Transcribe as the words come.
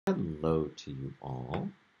Hello to you all.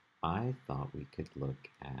 I thought we could look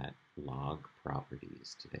at log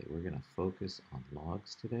properties today. We're going to focus on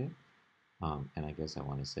logs today. And I guess I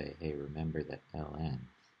want to say, hey, remember that ln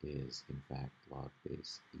is in fact log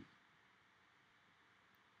base e.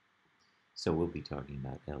 So we'll be talking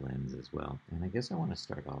about ln's as well. And I guess I want to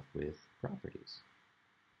start off with properties.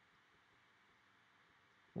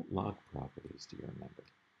 What log properties do you remember?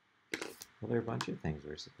 Well, there are a bunch of things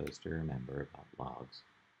we're supposed to remember about logs.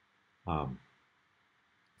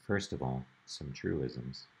 First of all, some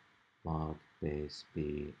truisms. Log base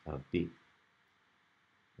b of b.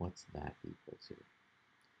 What's that equal to?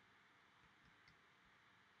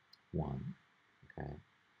 1. Okay.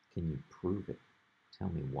 Can you prove it? Tell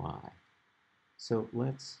me why. So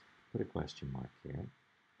let's put a question mark here.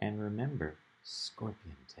 And remember,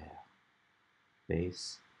 scorpion tail.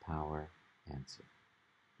 Base, power, answer.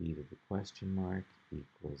 B to the question mark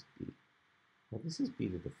equals b. Well, this is b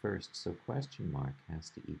to the first, so question mark has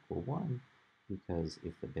to equal 1, because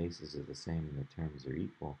if the bases are the same and the terms are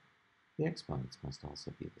equal, the exponents must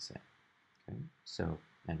also be the same. Okay, so,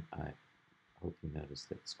 and I hope you noticed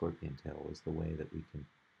that scorpion tail was the way that we can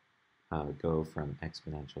go from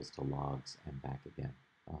exponentials to logs and back again,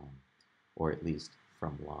 or at least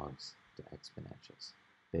from logs to exponentials.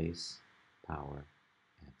 Base, power,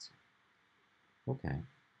 answer. Okay,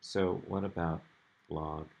 so what about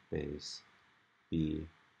log base b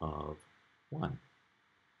of 1?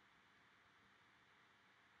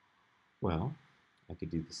 Well, I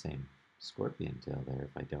could do the same scorpion tail there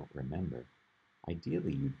if I don't remember.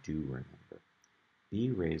 Ideally, you do remember. B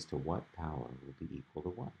raised to what power will be equal to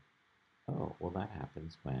 1? Oh, well, that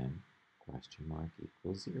happens when question mark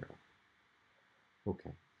equals 0.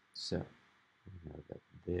 Okay, so we know that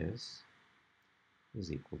this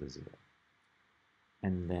is equal to 0.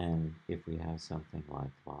 And then if we have something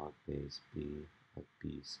like log base b of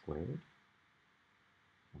b squared,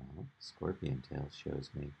 well, scorpion tail shows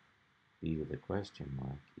me b to the question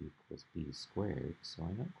mark equals b squared, so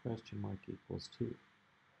I know question mark equals 2.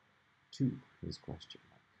 2 is question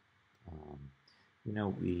mark.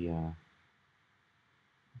 We have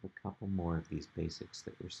a couple more of these basics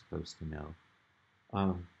that we're supposed to know.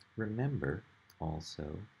 Remember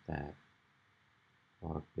also that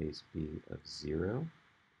log base b of 0,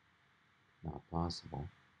 not possible,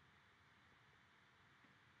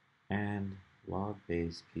 and log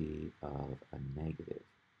base b of a negative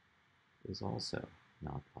is also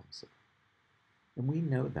not possible. And we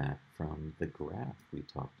know that from the graph we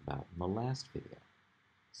talked about in the last video.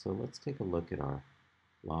 So let's take a look at our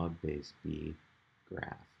log base b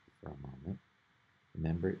graph for a moment.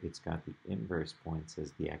 Remember, it's got the inverse points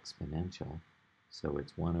as the exponential, so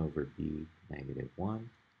it's 1 over b negative 1,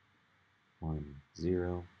 1,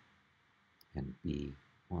 0, and b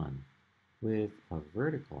 1, with a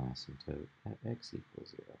vertical asymptote at x equals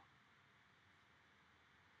 0.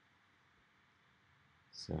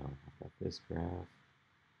 So I've got this graph,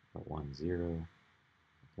 I've got 1, 0,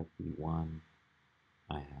 I've got b1,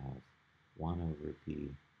 I have 1 over b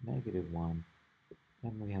negative 1,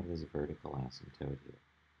 and we have this vertical asymptote here.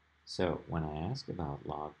 So when I ask about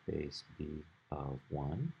log base b of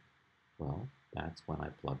 1, well, that's when I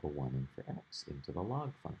plug a 1 in for x into the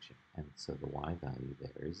log function, and so the y value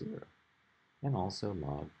there is 0. And also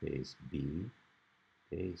log base b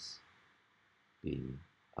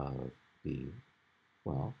of b,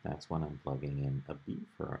 well, that's when I'm plugging in a b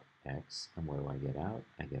for x, and what do I get out?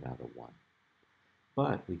 I get out a 1.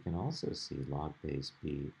 But we can also see log base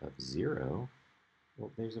b of 0.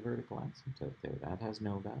 Well, there's a vertical asymptote there. That has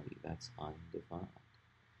no value. That's undefined.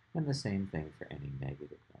 And the same thing for any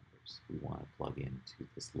negative numbers we want to plug into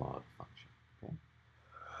this log function. Okay?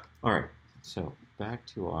 All right, so back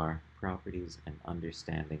to our properties and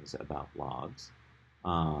understandings about logs.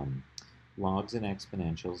 Logs and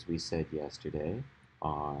exponentials, we said yesterday,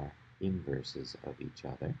 are inverses of each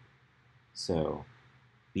other. So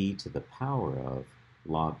b to the power of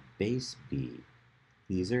log base b,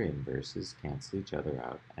 these are inverses, cancel each other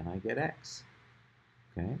out, and I get x.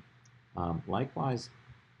 Okay. Likewise,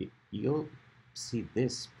 you'll see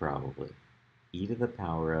this probably. E to the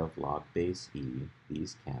power of log base e,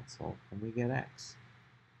 these cancel, and we get x.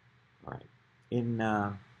 All right. In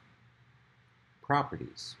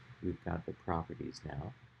properties, we've got the properties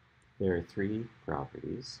now. There are 3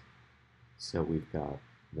 properties. So we've got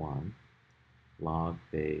 1, log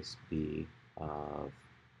base b of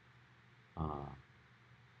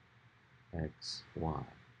x, y,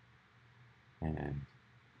 and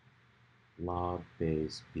log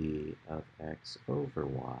base b of x over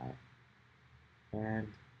y, and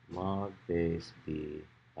log base b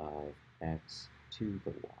of x to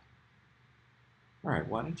the y. All right,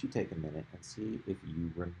 why don't you take a minute and see if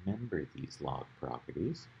you remember these log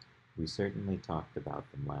properties. We certainly talked about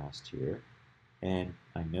them last year, and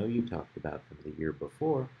I know you talked about them the year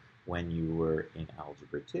before when you were in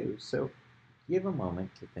Algebra 2, so give a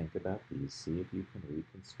moment to think about these, see if you can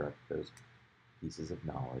reconstruct those pieces of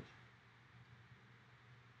knowledge,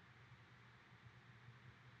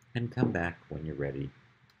 and come back when you're ready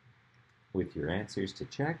with your answers to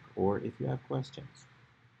check or if you have questions.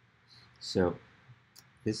 So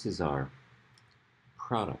this is our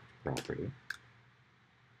product property.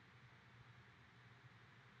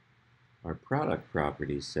 Our product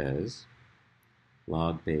property says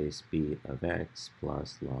log base b of x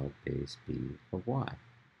plus log base b of y.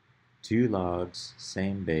 Two logs,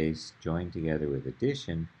 same base, joined together with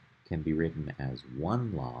addition can be written as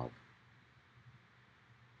one log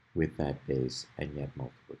with that base and yet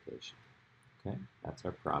multiplication. Okay, that's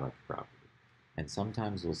our product property. And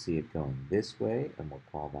sometimes we'll see it going this way, and we'll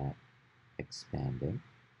call that expanding.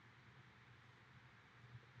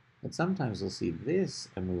 But sometimes we'll see this,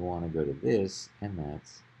 and we want to go to this, and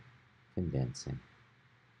that's condensing.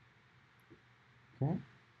 Okay,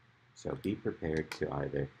 so be prepared to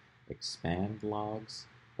either expand logs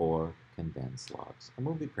or condense logs. And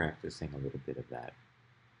we'll be practicing a little bit of that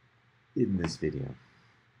in this video.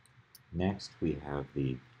 Next, we have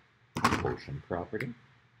the portion property.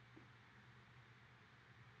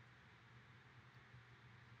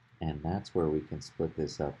 And that's where we can split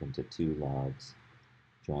this up into two logs,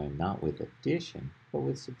 joined not with addition, but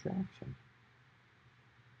with subtraction.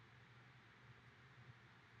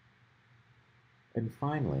 And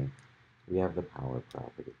finally, we have the power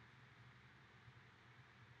property.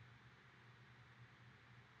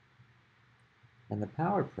 And the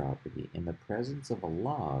power property, in the presence of a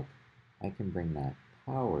log, I can bring that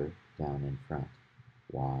power down in front.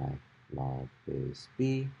 Y log base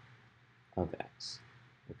b of x.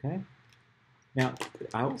 Okay? Now,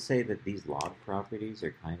 I will say that these log properties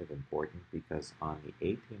are kind of important because on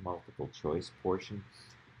the AP multiple choice portion,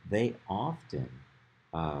 they often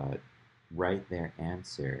write their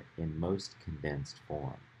answer in most condensed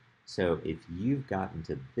form. So if you've gotten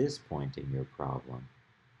to this point in your problem,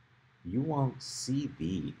 you won't see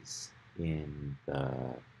these in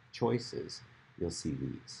the choices. You'll see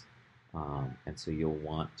these. And so you'll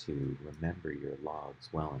want to remember your logs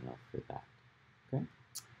well enough for that. Okay?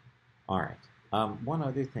 All right. One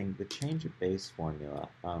other thing, the change of base formula.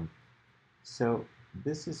 So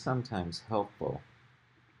this is sometimes helpful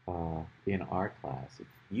in our class. It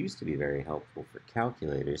used to be very helpful for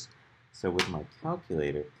calculators. So with my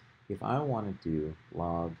calculator, if I want to do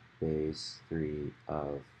log base 3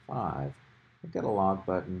 of 5, I've got a log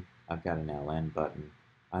button, I've got an ln button,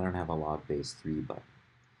 I don't have a log base 3 button.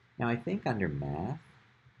 Now I think under math,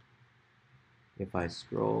 if I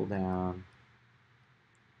scroll down,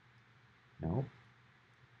 nope,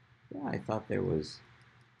 yeah, I thought there was,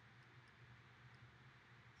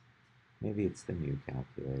 maybe it's the new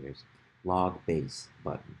calculators, log base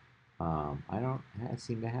button. I don't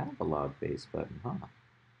seem to have a log base button,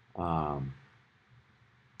 huh?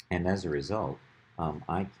 And as a result,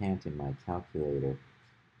 I can't in my calculator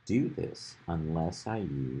do this unless I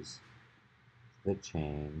use the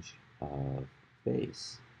change of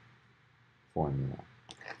base formula.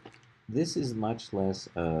 This is much less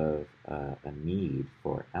of a need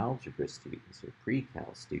for algebra students or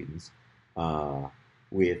pre-cal students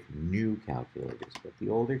with new calculators, but the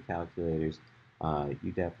older calculators,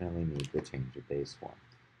 you definitely need the change of base form.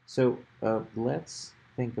 So let's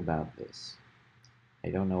think about this. I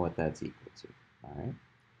don't know what that's equal to, all right?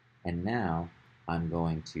 And now I'm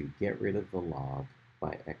going to get rid of the log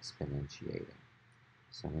by exponentiating.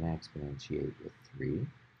 So I'm going to exponentiate with 3.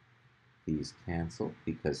 These cancel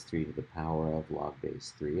because 3 to the power of log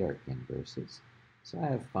base 3 are inverses. So I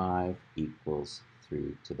have 5 equals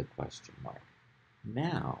 3 to the question mark.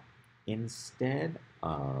 Now, instead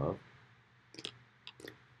of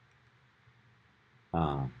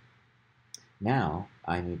now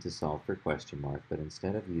I need to solve for question mark, but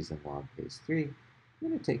instead of using log base 3, I'm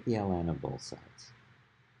going to take the ln of both sides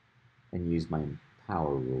and use my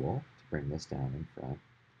power rule to bring this down in front.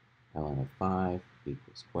 Ln of 5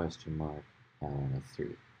 equals question mark, ln of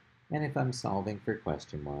 3. And if I'm solving for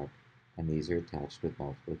question mark, and these are attached with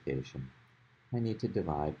multiplication, I need to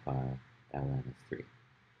divide by ln of 3.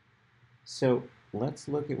 So let's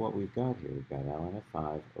look at what we've got here. We've got ln of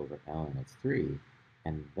 5 over ln of 3,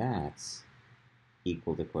 and that's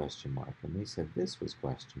equal to question mark. And we said this was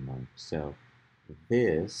question mark. So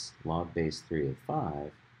this log base 3 of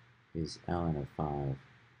 5 is ln of 5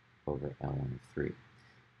 over ln of 3.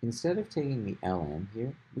 Instead of taking the ln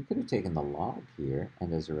here, we could have taken the log here,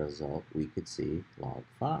 and as a result, we could see log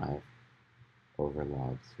 5 over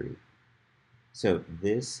log 3. So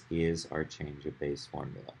this is our change of base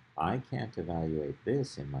formula. I can't evaluate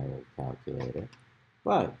this in my old calculator,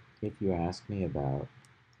 but if you ask me about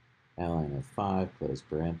ln of 5, close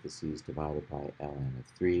parentheses, divided by ln of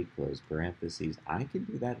 3, close parentheses, I can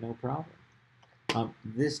do that no problem.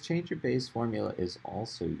 This change of base formula is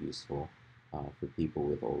also useful for people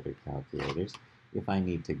with older calculators if I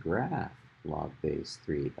need to graph log base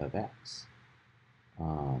 3 of x.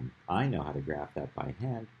 I know how to graph that by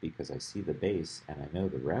hand because I see the base and I know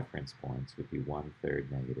the reference points would be 1/3,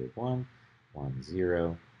 -1, 1,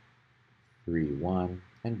 0, 3, 1,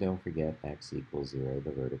 and don't forget x equals 0,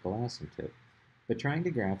 the vertical asymptote. But trying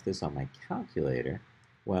to graph this on my calculator,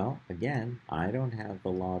 well, again, I don't have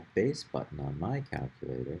the log base button on my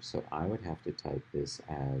calculator, so I would have to type this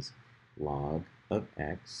as log of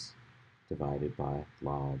x divided by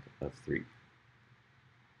log of 3.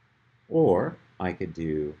 Or I could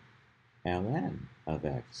do ln of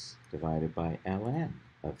x divided by ln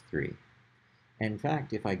of 3. In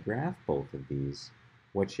fact, if I graph both of these,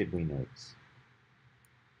 what should we notice?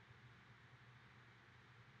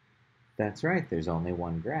 That's right, there's only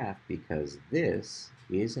one graph because this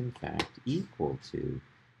is in fact equal to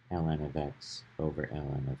ln of x over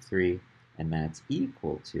ln of 3, and that's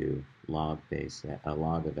equal to log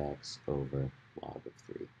of x over log of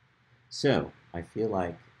 3. So I feel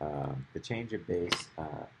like the change of base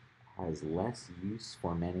has less use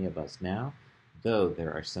for many of us now, though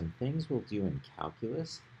there are some things we'll do in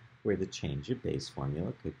calculus where the change of base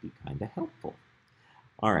formula could be kind of helpful.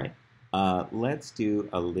 All right, let's do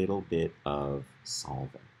a little bit of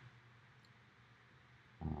solving.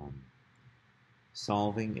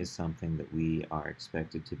 Solving is something that we are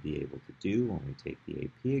expected to be able to do when we take the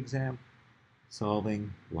AP exam,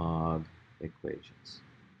 solving log equations.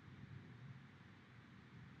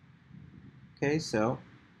 Okay, so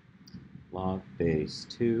log base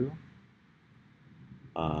 2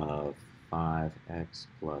 of 5x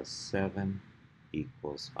plus 7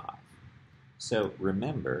 equals 5. So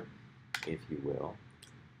remember, if you will,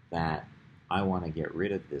 that I want to get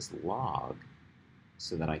rid of this log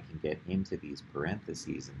so that I can get into these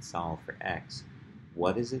parentheses and solve for x.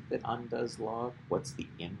 What is it that undoes log? What's the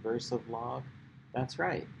inverse of log? That's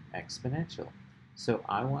right, exponential. So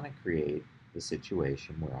I want to create the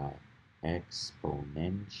situation where I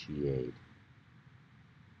exponentiate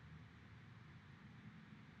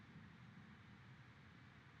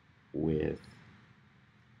with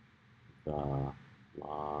the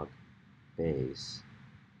log base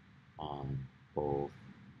on both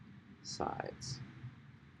sides.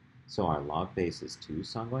 So our log base is 2,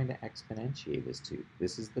 so I'm going to exponentiate this 2.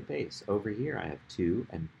 This is the base. Over here I have 2,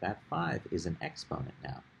 and that 5 is an exponent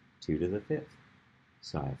now, 2 to the 5th.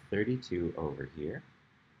 So I have 32 over here.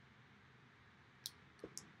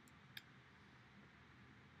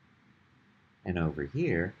 And over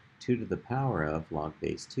here, 2 to the power of log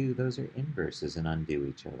base 2, those are inverses and undo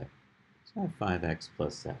each other. So I have 5x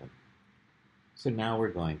plus 7. So now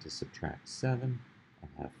we're going to subtract 7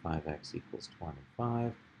 and have 5x equals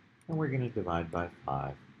 25. And we're going to divide by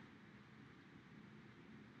 5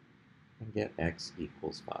 and get x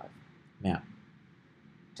equals 5. Now,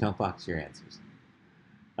 don't box your answers.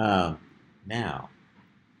 Now,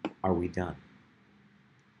 are we done?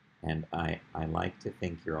 And I like to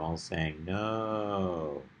think you're all saying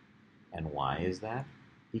no. And why is that?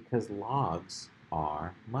 Because logs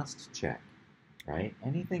are must check, right?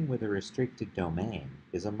 Anything with a restricted domain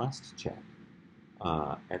is a must check,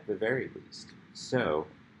 at the very least. So,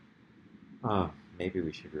 maybe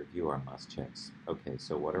we should review our must checks. Okay,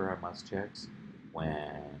 so what are our must checks?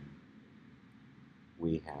 When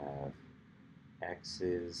we have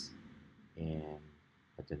x's in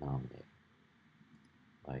a denominator,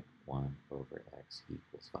 like 1 over x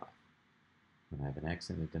equals 5. When I have an x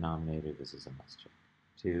in the denominator, this is a must check.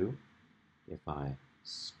 2, if I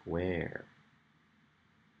square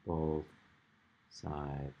both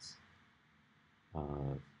sides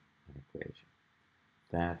of an equation,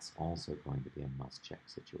 that's also going to be a must check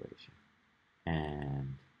situation.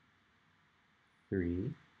 And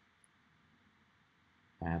 3,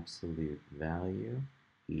 absolute value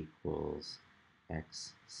equals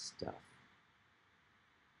x stuff.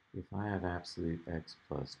 If I have absolute x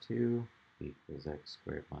plus 2 equals x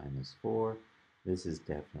squared minus 4, this is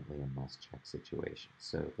definitely a must-check situation.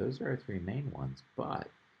 So those are our 3 main ones, but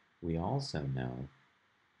we also know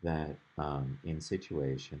that in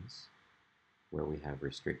situations where we have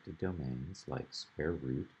restricted domains, like square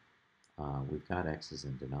root, we've got x's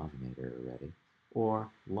in denominator already, or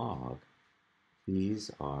log,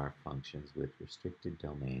 These are functions with restricted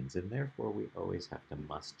domains, and therefore we always have to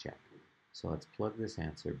must check. So let's plug this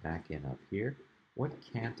answer back in up here. What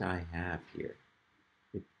can't I have here?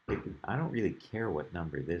 I don't really care what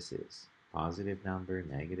number this is. Positive number,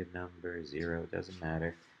 negative number, 0, doesn't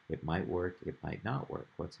matter. It might work, it might not work.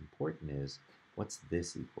 What's important is, what's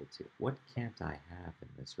this equal to? What can't I have in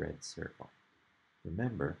this red circle?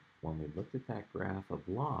 Remember, when we looked at that graph of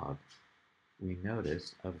log, we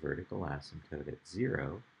noticed a vertical asymptote at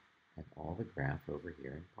 0 and all the graph over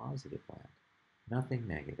here in positive land. Nothing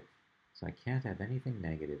negative. So I can't have anything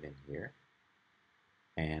negative in here,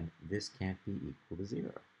 and this can't be equal to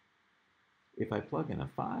 0. If I plug in a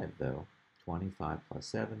 5, though, 25 plus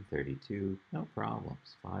 7, 32, no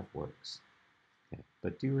problems. 5 works. Okay,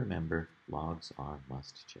 but do remember, logs are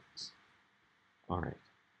must checks. All right,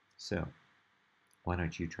 so why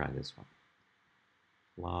don't you try this one?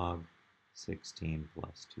 Log 16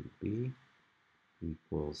 plus 2b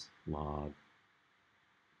equals log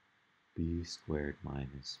b squared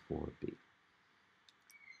minus 4b.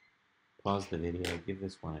 Pause the video, give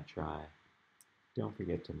this one a try. Don't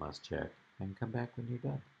forget to must check, and come back when you're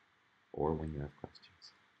done, or when you have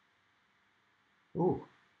questions. Ooh,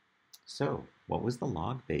 so what was the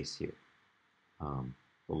log base here?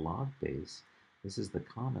 The log base, this is the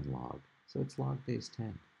common log, so it's log base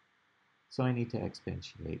 10. So I need to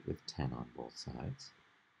exponentiate with 10 on both sides.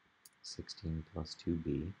 16 plus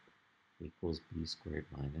 2b equals b squared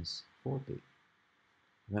minus 4b. And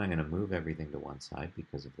then I'm going to move everything to one side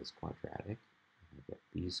because of this quadratic. I get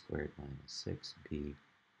b squared minus 6b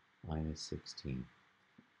minus 16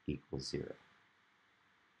 equals 0.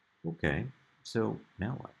 Okay, so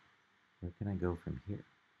now what? Where can I go from here?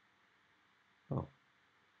 Oh.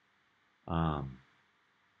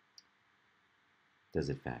 Does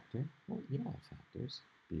it factor? Well, yeah, it factors.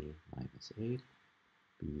 B minus 8,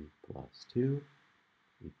 b plus 2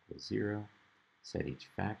 equals 0. Set each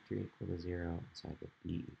factor equal to 0, so I get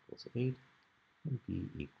b equals 8, and b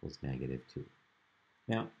equals negative 2.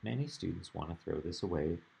 Now, many students want to throw this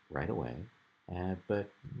away right away, but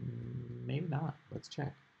maybe not. Let's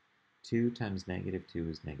check. 2 times negative 2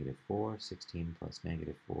 is negative 4. 16 plus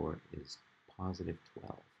negative 4 is positive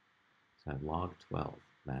 12. So I have log 12.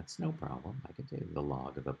 That's no problem. I can take the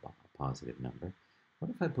log of a positive number.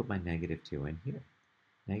 What if I put my negative 2 in here?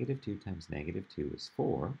 Negative 2 times negative 2 is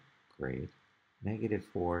 4. Great. Negative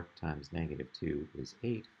 4 times negative 2 is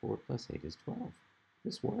 8. 4 plus 8 is 12.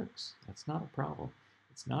 This works. That's not a problem.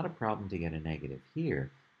 It's not a problem to get a negative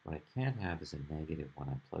here. What I can't have is a negative when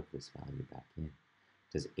I plug this value back in.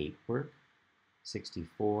 Does 8 work?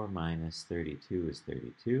 64 minus 32 is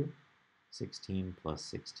 32. 16 plus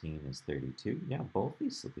 16 is 32. Yeah, both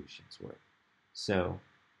these solutions work. So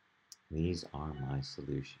these are my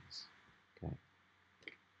solutions. Okay.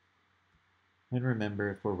 And remember,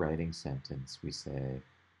 if we're writing sentence, we say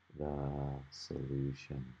the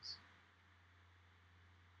solutions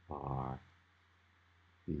are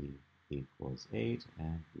b equals 8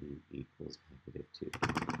 and b equals negative 2.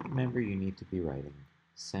 Remember, you need to be writing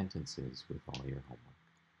sentences with all your homework.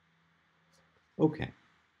 Okay.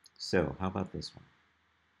 So how about this one?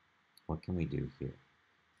 What can we do here?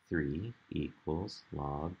 3 equals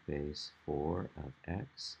log base 4 of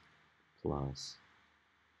x plus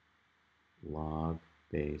log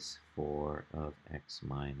base 4 of x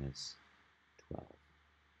minus 12.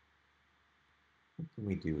 What can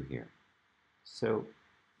we do here? So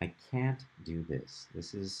I can't do this.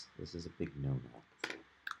 This is a big no-no.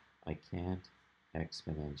 I can't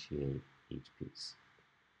exponentiate each piece.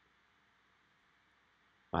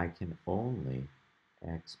 I can only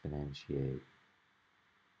exponentiate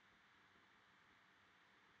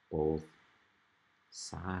both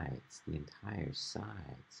sides, the entire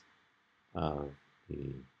sides of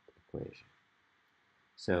the equation.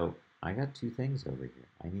 So I got two things over here.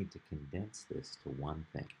 I need to condense this to one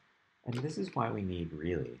thing. And this is why we need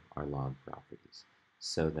really our log properties,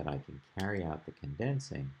 so that I can carry out the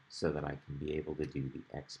condensing so that I can be able to do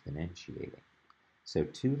the exponentiating. So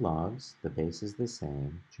 2 logs, the base is the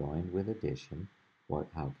same, joined with addition.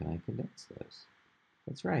 How can I condense those?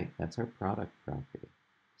 That's right, that's our product property.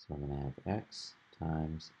 So I'm going to have x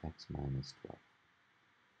times x minus 12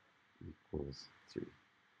 equals 3.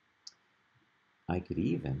 I could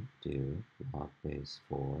even do log base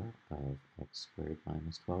 4 of x squared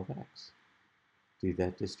minus 12x. Do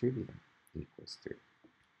that distributing, equals 3.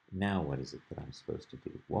 Now what is it that I'm supposed to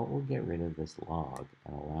do? What will get rid of this log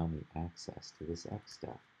and allow me access to this x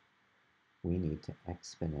stuff? We need to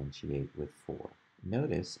exponentiate with 4.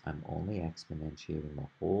 Notice I'm only exponentiating the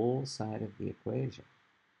whole side of the equation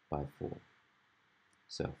by 4.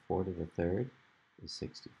 So 4 to the third is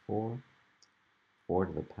 64. 4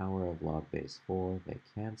 to the power of log base 4. They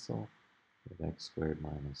cancel with x squared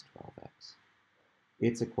minus 12x.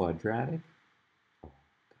 It's a quadratic. Oh,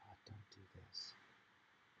 God, don't do this.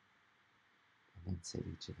 And then set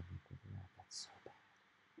each of them equal to that. That's so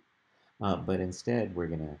bad. But instead, we're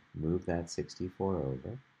going to move that 64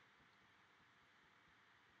 over.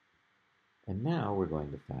 And now we're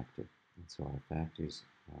going to factor. And so our factors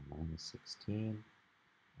are minus 16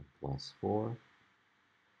 and plus 4.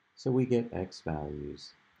 So we get x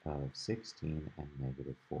values of 16 and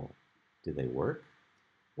negative 4. Do they work?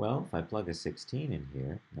 Well, if I plug a 16 in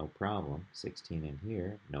here, no problem. 16 in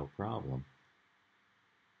here, no problem.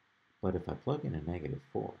 But if I plug in a negative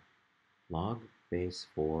 4, log base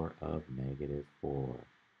 4 of negative 4,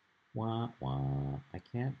 wah, wah, I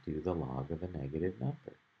can't do the log of a negative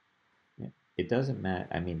number. It doesn't matter.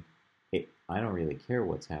 I mean, I don't really care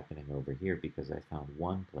what's happening over here because I found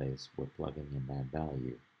one place where plugging in that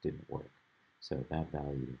value didn't work. So that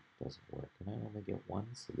value doesn't work, and I only get one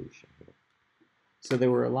solution here. So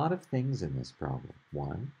there were a lot of things in this problem.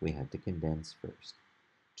 1, we had to condense first.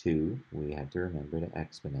 2, we had to remember to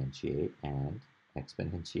exponentiate, and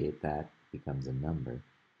exponentiate that becomes a number.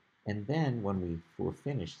 And then when we were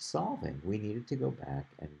finished solving, we needed to go back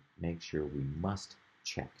and make sure we must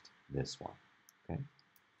checked this one. Okay?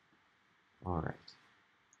 All right.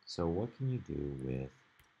 So what can you do with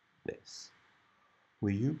this?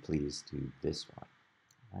 Will you please do this one?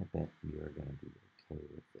 I bet you're going to be okay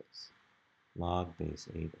with this. Log base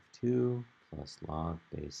 8 of 2 plus log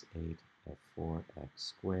base 8 of 4x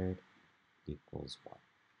squared equals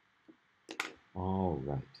 1. All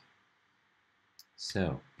right.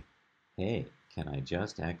 So, hey, can I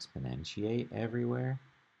just exponentiate everywhere?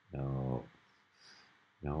 No.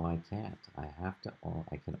 No, I can't.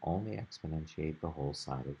 I can only exponentiate the whole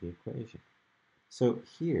side of the equation. So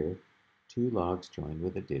here, 2 logs joined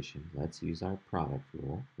with addition. Let's use our product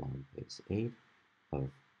rule, log base 8 of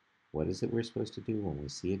what is it we're supposed to do when we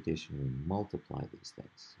see addition? We multiply these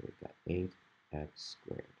things. So we've got 8x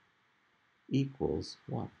squared equals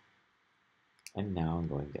 1. And now I'm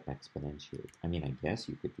going to exponentiate. I mean, I guess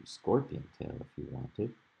you could do scorpion tail if you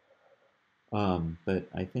wanted. But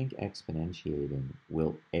I think exponentiating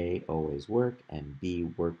will A, always work, and B,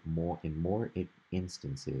 work in more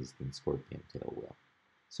instances than scorpion tail will.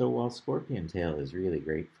 So while scorpion tail is really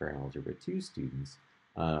great for Algebra 2 students,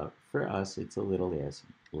 for us it's a little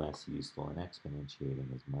less useful, and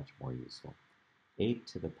exponentiating is much more useful. 8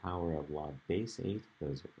 to the power of log base 8,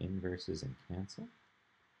 those are inverses and cancel.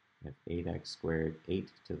 We have 8x squared,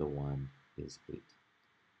 8 to the 1 is 8.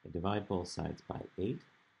 I divide both sides by 8,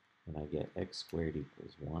 and I get x squared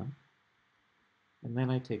equals 1. And then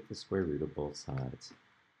I take the square root of both sides,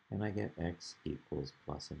 and I get x equals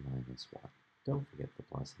plus and minus 1. Don't forget the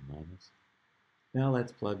plus and minus. Now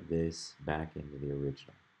let's plug this back into the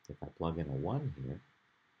original. If I plug in a 1 here,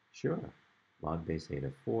 sure, log base 8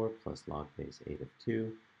 of 4 plus log base 8 of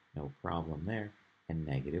 2, no problem there. And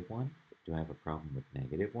negative 1, do I have a problem with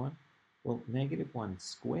negative 1? Well, negative 1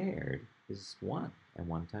 squared is 1, and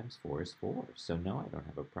 1 times 4 is 4. So no, I don't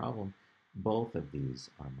have a problem. Both of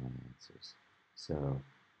these are my answers. So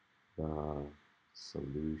the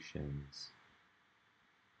solutions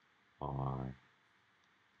are,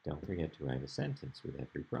 don't forget to write a sentence with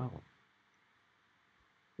every problem.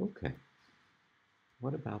 Okay,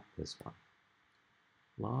 what about this one?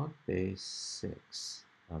 Log base 6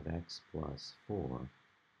 of x plus 4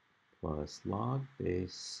 plus log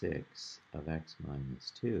base 6 of x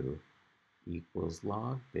minus 2 equals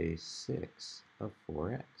log base 6 of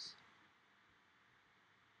 4x.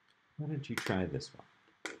 Why don't you try this one?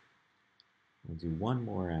 We'll do one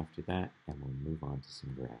more after that, and we'll move on to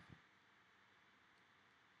some graphing.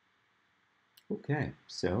 Okay,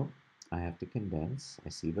 so I have to condense. I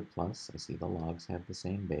see the plus, I see the logs have the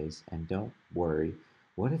same base, and don't worry,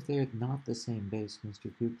 what if they're not the same base,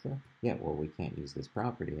 Mr. Kukla? Yeah, well, we can't use this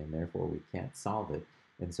property, and therefore we can't solve it,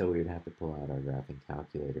 and so we would have to pull out our graphing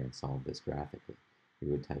calculator and solve this graphically. We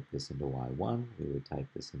would type this into y1, we would type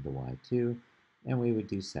this into y2, and we would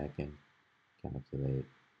do second, calculate,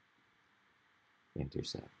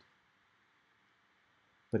 intersect.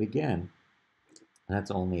 But again,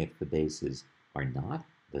 that's only if the bases are not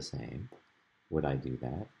the same. Would I do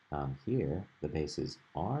that? Here, the bases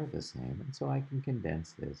are the same, and so I can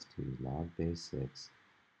condense this to log base 6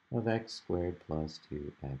 of x squared plus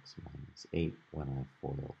 2x minus 8 when I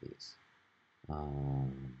FOIL these.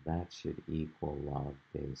 That should equal log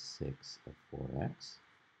base 6 of 4x.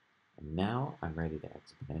 And now I'm ready to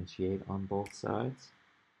exponentiate on both sides.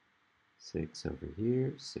 6 over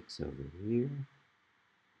here, 6 over here.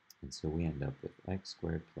 And so we end up with x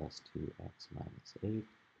squared plus 2x minus 8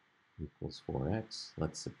 equals 4x.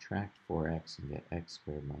 Let's subtract 4x and get x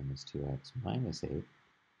squared minus 2x minus 8.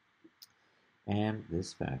 And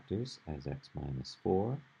this factors as x minus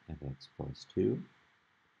 4 and x plus 2.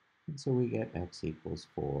 And so we get x equals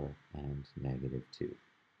 4 and negative 2.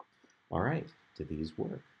 All right, do these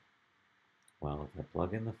work? Well, if I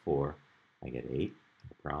plug in the 4, I get 8,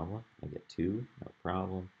 no problem. I get 2, no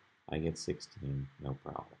problem. I get 16, no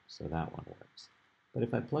problem. So that one works. But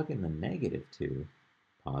if I plug in the negative 2,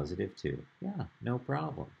 positive 2, yeah, no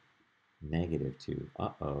problem. Negative 2,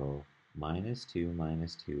 uh-oh. Minus 2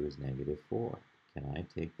 is negative 4. Can I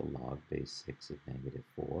take the log base 6 of negative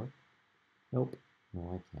 4? Nope,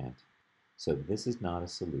 no I can't. So this is not a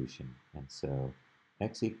solution, and so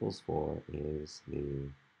x equals 4 is the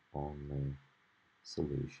only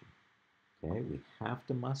solution. Okay, we have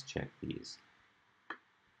to must check these.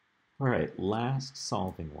 All right, last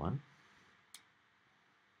solving one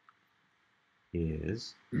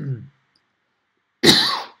is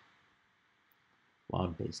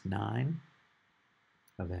log base 9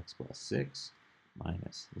 of x plus 6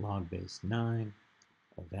 minus log base 9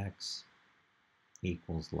 of x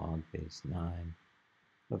equals log base 9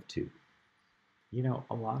 of 2. You know,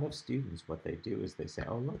 a lot of students, what they do is they say,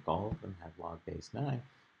 oh, look, all of them have log base 9.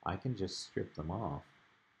 I can just strip them off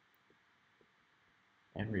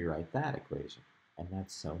and rewrite that equation. And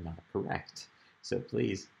that's so not correct. So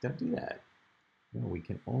please don't do that. No, we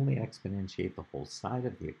can only exponentiate the whole side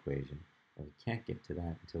of the equation, and we can't get to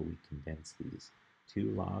that until we condense these.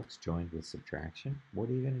 2 logs joined with subtraction. What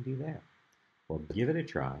are you going to do there? Well, give it a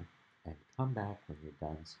try and come back when you're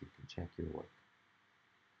done so you can check your work.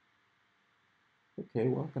 Okay,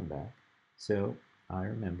 welcome back. So I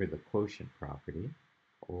remember the quotient property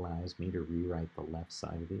allows me to rewrite the left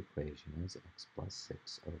side of the equation as x plus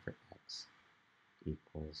 6 over x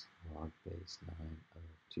equals log base 9 of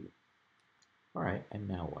 2. All right, and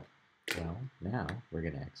now what? Well, now we're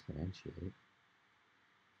going to exponentiate.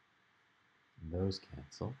 Those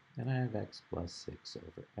cancel, and I have x plus 6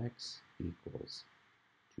 over x equals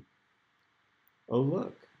 2. Oh,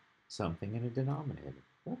 look, something in a denominator.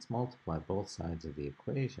 Let's multiply both sides of the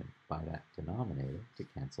equation by that denominator to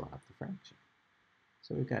cancel out the fraction.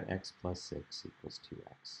 So we've got x plus 6 equals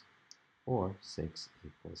 2x, or 6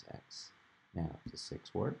 equals x. Now, does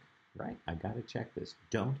 6 work? Right, I got to check this.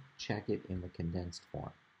 Don't check it in the condensed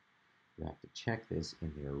form. You have to check this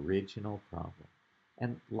in the original problem.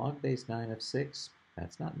 And log base 9 of 6,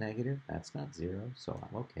 that's not negative, that's not 0, so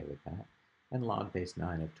I'm okay with that. And log base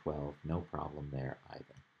 9 of 12, no problem there either.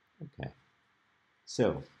 Okay.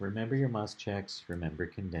 So, remember your must checks, remember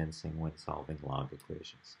condensing when solving log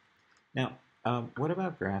equations. Now, what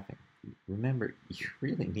about graphing? Remember, you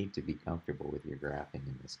really need to be comfortable with your graphing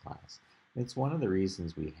in this class. It's one of the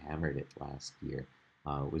reasons we hammered it last year,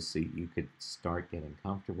 was so you could start getting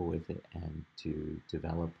comfortable with it and to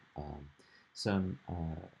develop some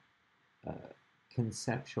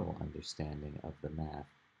conceptual understanding of the math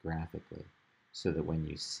graphically, so that when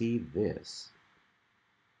you see this,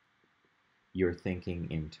 you're thinking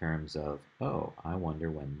in terms of, oh, I wonder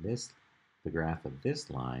when the graph of this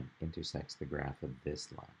line intersects the graph of this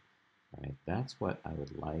line, right? That's what I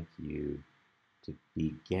would like you to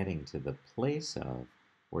be getting to the place of,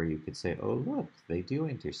 where you could say, oh, look, they do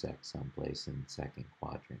intersect someplace in the second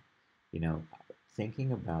quadrant. You know,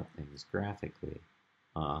 thinking about things graphically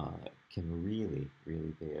can really,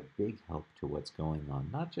 really be a big help to what's going on,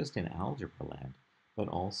 not just in algebra land, but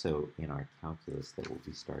also in our calculus that we'll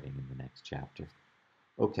be starting in the next chapter.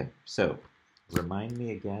 Okay, so remind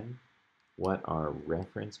me again what our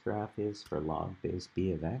reference graph is for log base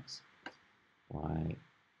b of x. Y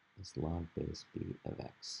is log base b of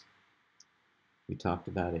x. We talked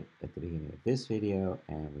about it at the beginning of this video,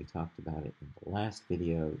 and we talked about it in the last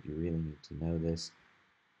video. You really need to know this.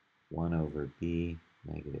 1 over b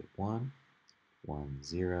negative 1, 1,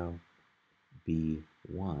 0, b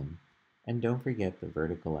 1, and don't forget the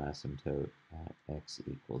vertical asymptote at x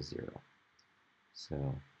equals 0.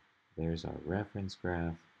 So there's our reference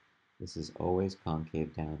graph. This is always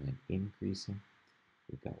concave down and increasing.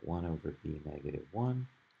 We've got 1 over b negative 1.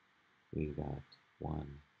 We've got 1,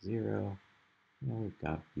 0. And we've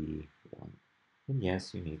got b 1. And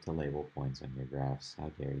yes, you need to label points on your graphs. How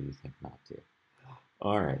dare you think not to?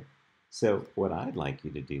 All right. So what I'd like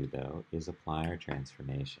you to do, though, is apply our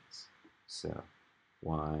transformations. So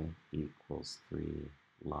y equals 3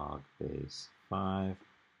 log base 5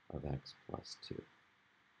 of x plus 2.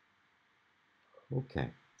 Okay,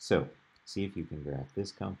 so see if you can graph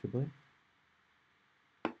this comfortably.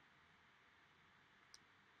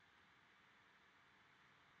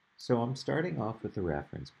 So I'm starting off with the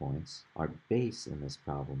reference points. Our base in this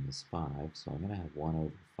problem is 5, so I'm going to have 1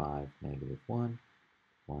 over 5, negative 1,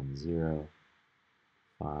 1, 0,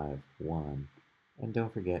 5, 1, and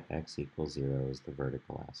don't forget x equals 0 is the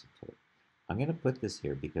vertical asymptote. I'm going to put this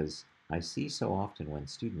here because I see so often when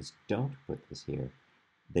students don't put this here,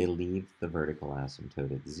 they leave the vertical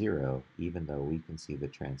asymptote at 0, even though we can see the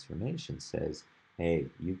transformation says, hey,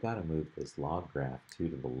 you've got to move this log graph 2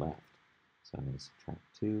 to the left. So I'm going to subtract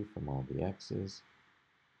 2 from all the x's.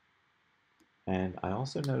 And I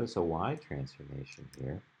also notice a y transformation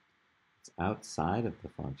here. It's outside of the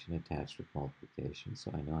function attached with multiplication,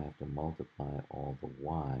 so I know I have to multiply all the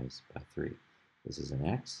y's by 3. This is an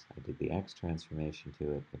x. I did the x transformation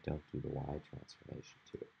to it, but don't do the y transformation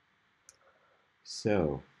to it.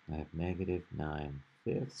 So I have negative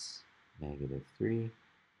 9/5, negative 3,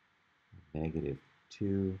 negative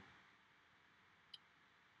 2,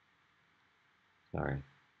 sorry,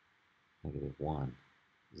 negative 1,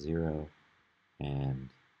 0, and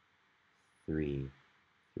 3,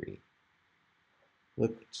 3.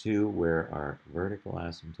 Look to where our vertical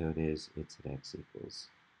asymptote is. It's at x equals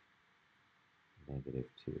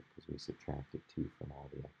negative 2 because we subtracted 2 from all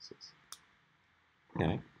the x's.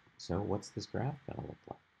 Okay, so what's this graph going to look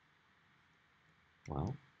like?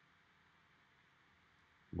 Well,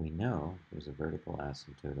 we know there's a vertical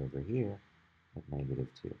asymptote over here at negative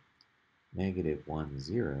 2. Negative 1,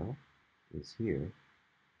 0 is here,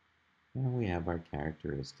 and we have our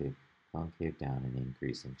characteristic concave down and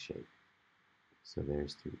increasing shape. So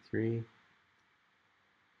there's 3, 3.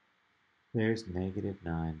 There's negative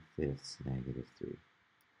 9/5, negative 3.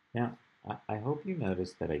 Now, I hope you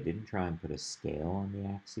noticed that I didn't try and put a scale on the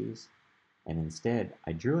axes, and instead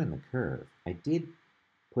I drew in the curve. I did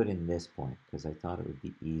put in this point because I thought it would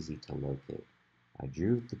be easy to locate. I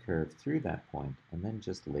drew the curve through that point and then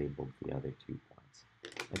just labeled the other 2 points.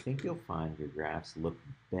 I think you'll find your graphs look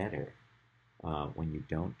better when you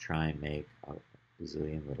don't try and make a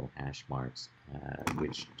bazillion little hash marks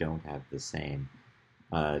which don't have the same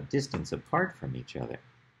distance apart from each other.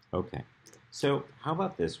 Okay, so how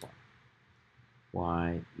about this one?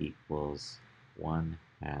 Y equals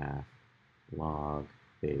 1/2 log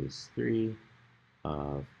base 3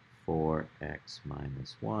 of 4x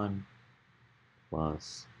minus 1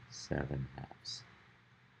 plus 7/2.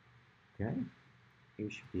 Okay, you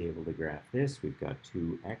should be able to graph this. We've got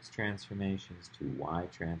 2 x transformations, 2 y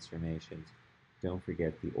transformations. Don't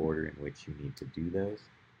forget the order in which you need to do those.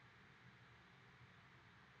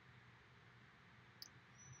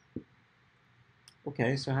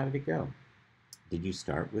 Okay, so how did it go? Did you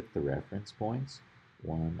start with the reference points?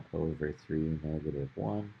 1 over 3, negative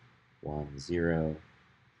 1, 1, 0,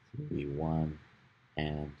 3, 1,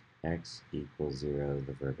 and x equals 0,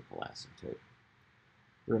 the vertical asymptote.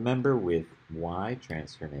 Remember, with y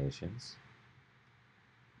transformations,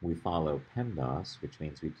 we follow PEMDAS, which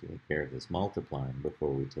means we take care of this multiplying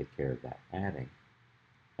before we take care of that adding.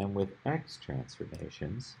 And with x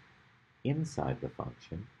transformations, inside the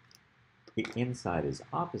function, the inside is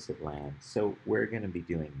opposite land, so we're going to be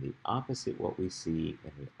doing the opposite what we see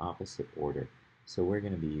in the opposite order. So we're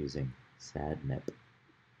going to be using SADNet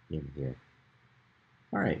in here.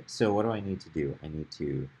 All right, so what do I need to do? I need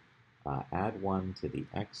to add 1 to the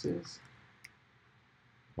x's,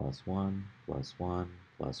 plus 1, plus 1,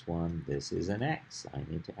 plus 1. This is an x. I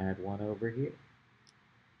need to add 1 over here.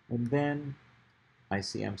 And then I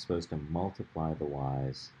see I'm supposed to multiply the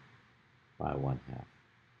y's by 1/2.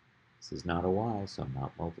 This is not a y, so I'm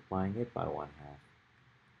not multiplying it by 1/2.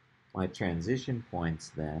 My transition points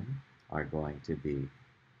then are going to be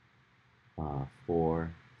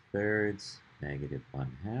 4/3, negative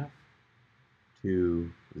 1/2,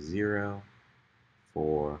 2, 0,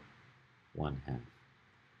 4, 1/2.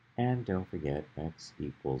 And don't forget x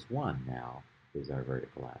equals 1 now is our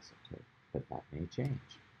vertical asymptote, but that may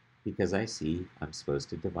change because I see I'm supposed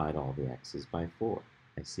to divide all the x's by 4.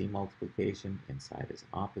 I see multiplication inside is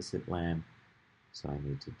opposite land, so I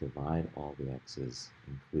need to divide all the x's,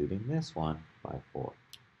 including this one, by 4.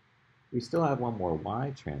 We still have one more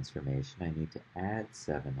y transformation. I need to add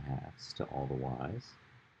 7/2 to all the y's.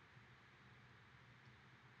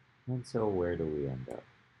 And so where do we end up?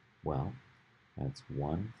 Well, that's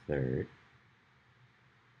 1/3.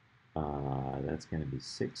 That's going to be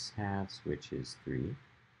 6/2, which is 3.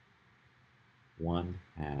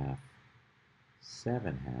 1/2,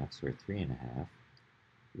 7/2, or 3.5.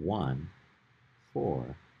 1,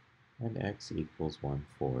 4, and x equals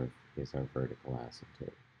 1/4 is our vertical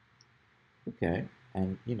asymptote. Okay,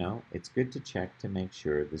 and you know, it's good to check to make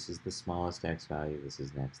sure this is the smallest x value, this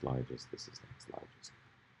is next largest, this is next largest.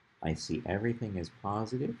 I see everything is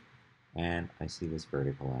positive, and I see this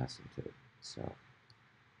vertical asymptote. So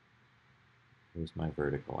here's my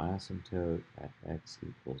vertical asymptote at x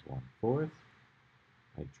equals 1/4.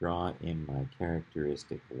 I draw in my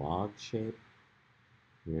characteristic log shape.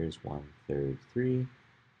 Here's 1/3, 3.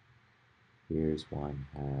 Here's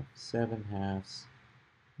 1/2, 7/2.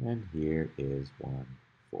 And here is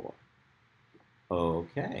 1/4.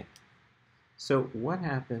 Okay. So what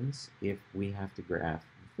happens if we have to graph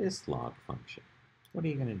this log function? What are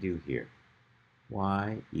you going to do here?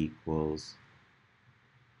 Y equals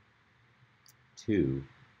 2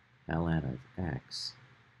 ln of x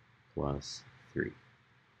plus 3.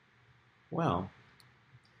 Well,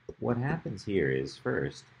 what happens here is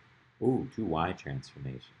first, two y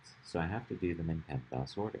transformations. So I have to do them in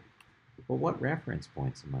PEMDAS order. Well, what reference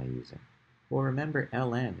points am I using? Well, remember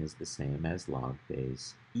ln is the same as log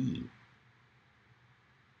base e.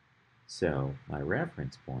 So my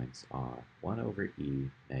reference points are 1 over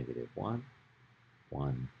e negative 1,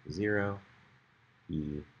 1, 0,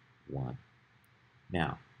 e 1.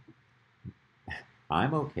 Now,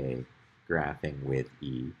 I'm okay graphing with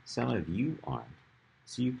e. Some of you aren't.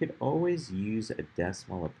 So you could always use a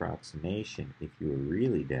decimal approximation if you were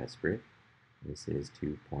really desperate. This is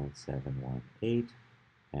 2.718,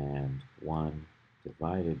 and 1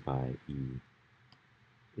 divided by e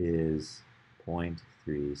is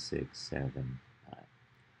 0.3679.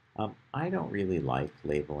 I don't really like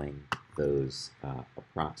labeling those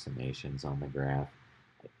approximations on the graph.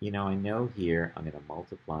 You know, I know here I'm going to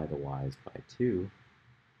multiply the y's by 2.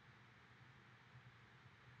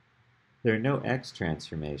 There are no x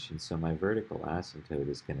transformations, so my vertical asymptote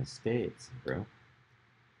is going to stay at 0.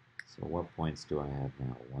 So what points do I have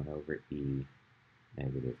now? 1 over e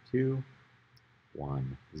negative 2,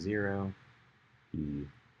 1, 0, e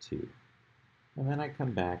 2. And then I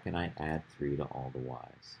come back and I add 3 to all the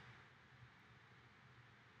y's.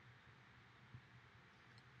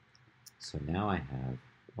 So now I have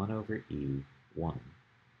 1 over e 1,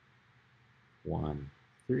 1,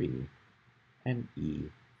 3, and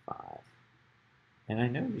e 5. And I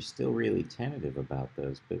know you're still really tentative about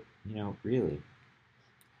those, but, you know, really,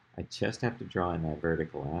 I just have to draw in that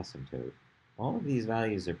vertical asymptote. All of these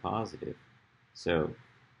values are positive, so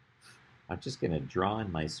I'm just going to draw in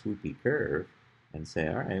my swoopy curve and say,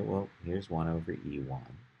 all right, well, here's 1 over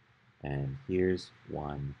e1, and here's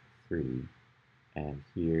 1, 3, and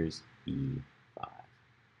here's e5.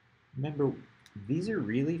 Remember, these are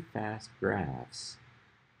really fast graphs,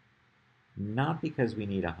 not because we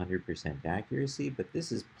need 100% accuracy, but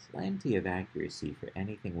this is plenty of accuracy for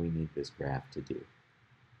anything we need this graph to do.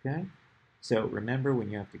 Okay? So remember, when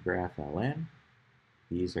you have to graph ln,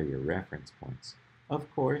 these are your reference points. Of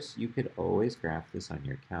course, you could always graph this on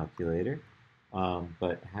your calculator,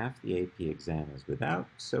 but half the AP exam is without,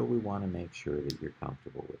 so we want to make sure that you're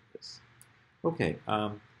comfortable with this. Okay,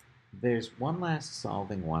 there's one last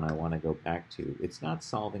solving one I want to go back to. It's not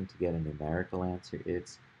solving to get a numerical answer,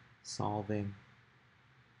 it's solving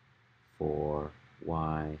for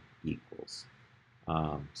y equals.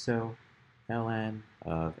 So ln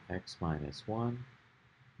of x minus 1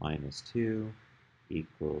 minus 2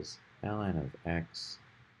 equals ln of x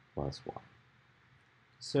plus y.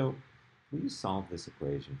 So we solve this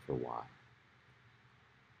equation for y.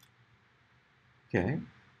 Okay,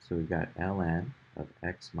 so we've got ln of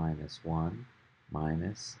x minus 1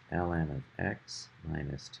 minus ln of x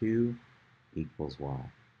minus 2 equals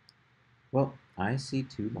y. Well, I see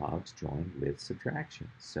two logs joined with subtraction,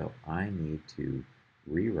 so I need to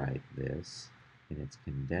rewrite this in its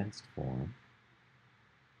condensed form.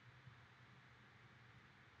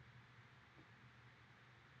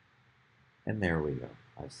 And there we go.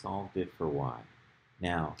 I've solved it for y.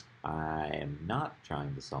 Now, I am not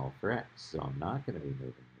trying to solve for x, so I'm not going to be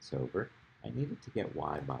moving this over. I needed to get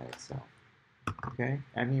y by itself. Okay?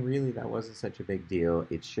 I mean, really, that wasn't such a big deal.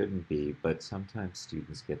 It shouldn't be, but sometimes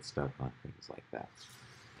students get stuck on things like that.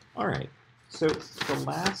 All right. So the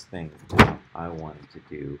last thing I wanted to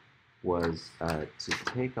do was to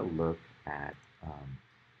take a look at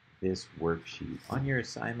this worksheet. On your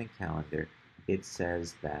assignment calendar, it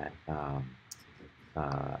says that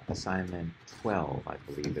assignment 12, I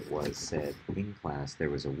believe it was, said in class there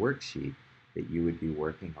was a worksheet that you would be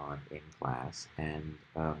working on in class, and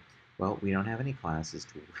well, we don't have any classes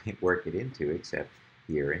to work it into except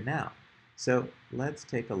here and now. So let's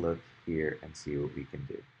take a look here and see what we can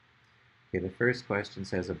do. Okay, the first question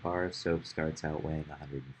says a bar of soap starts out weighing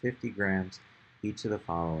 150 grams. Each of the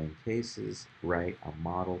following cases, write a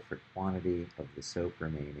model for quantity of the soap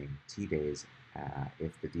remaining T days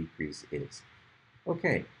if the decrease is.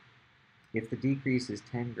 Okay, if the decrease is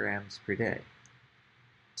 10 grams per day,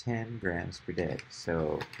 10 grams per day.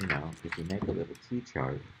 So, if you make a little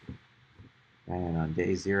t-chart, and on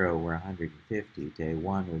day 0 we're 150, day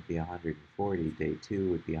 1 would be 140, day 2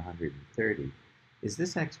 would be 130. Is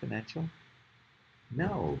this exponential?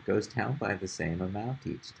 No, it goes down by the same amount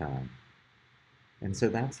each time. And so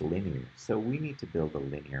that's linear. So we need to build a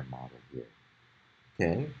linear model here.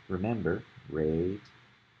 Okay, remember, rate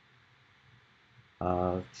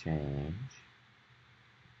of change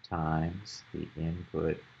times the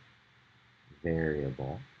input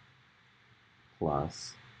variable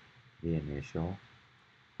plus the initial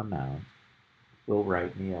amount will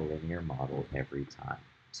write me a linear model every time.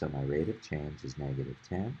 So my rate of change is negative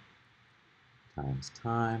 10 times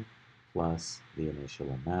time plus the initial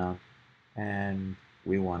amount, and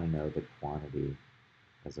we want to know the quantity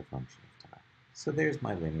as a function of time. So there's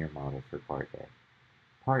my linear model for part A.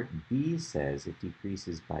 Part B says it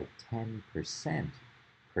decreases by 10%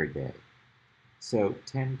 per day. So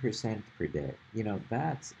 10% per day,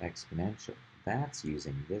 that's exponential. That's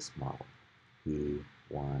using this model,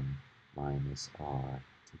 P1 minus R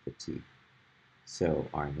to the T. So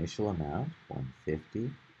our initial amount,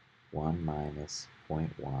 150, 1 minus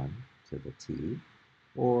 0.1 to the T,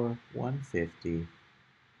 or 150,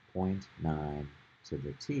 0.9 to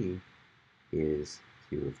the T is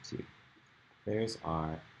Q of T. There's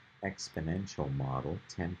our exponential model,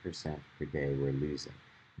 10% per day we're losing.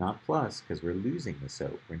 Not plus, because we're losing the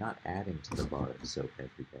soap. We're not adding to the bar of soap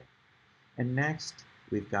every day. And next,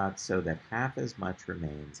 we've got so that half as much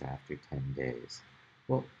remains after 10 days.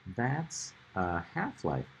 Well, that's a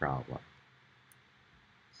half-life problem.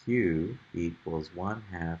 Q equals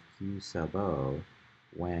 1/2 Q sub O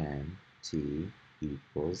when T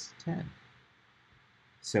equals 10.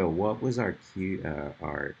 So what was our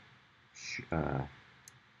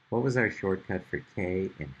what was our shortcut for K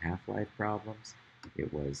in half-life problems?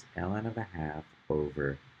 It was ln of a half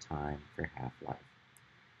over time for half-life.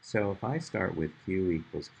 So if I start with Q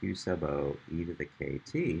equals Q sub O e to the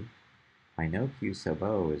KT, I know Q sub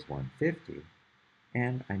O is 150,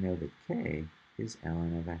 and I know that K is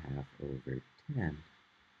ln of a half over 10.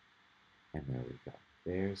 And there we go.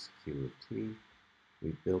 There's Q of T.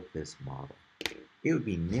 We built this model. It would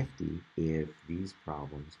be nifty if these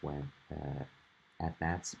problems went at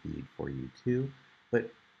that speed for you too,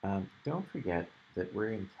 but don't forget that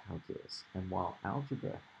we're in calculus, and while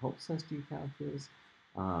algebra helps us do calculus,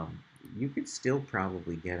 you could still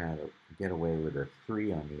probably get away with a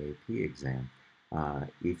 3 on the AP exam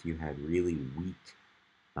if you had really weak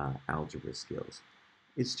algebra skills.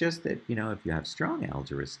 It's just that, if you have strong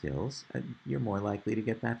algebra skills, you're more likely to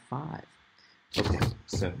get that 5. Okay,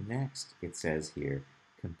 so next it says here,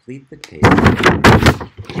 complete the table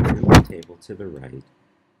to the right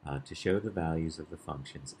to show the values of the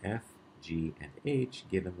functions f, g, and h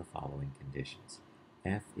given the following conditions.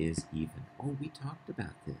 F is even. Oh, we talked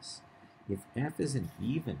about this. If f is an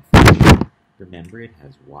even function, remember it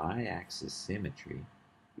has y-axis symmetry,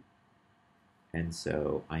 and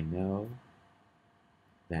so I know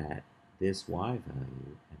that this y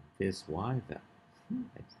value and this y value,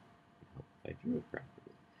 I drew it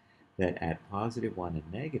properly, that at positive 1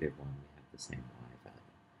 and negative 1 we have the same y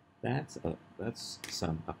value. That's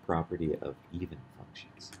a property of even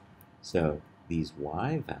functions. So these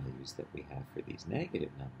y values that we have for these negative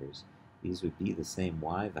numbers, these would be the same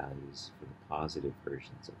y values for the positive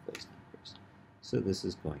versions of those numbers. So this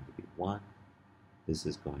is going to be 1, this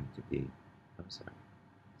is going to be,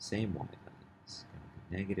 same y value. It's going to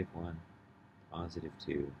be negative 1, positive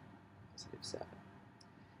 2, positive 7.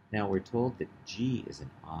 Now we're told that g is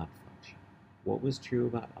an odd function. What was true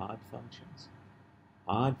about odd functions?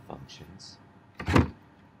 Odd functions,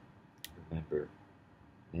 remember,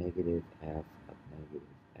 negative f of negative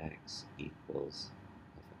x equals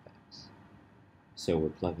f of x. So we're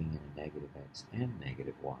plugging in a negative x and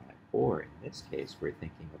negative y, or in this case, we're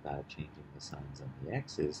thinking about changing the signs on the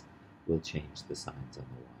x's, we'll change the signs on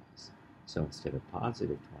the y's. So instead of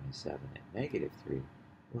positive 27 and negative 3,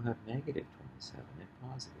 we'll have negative 27 and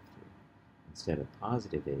positive 3. Instead of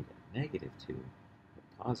positive 8 and negative 2,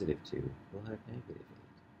 or positive 2, we'll have negative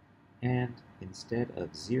 8. And instead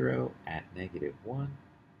of 0 at negative 1,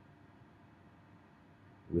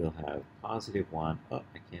 we'll have positive 1. Oh,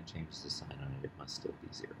 I can't change the sign on it. It must still be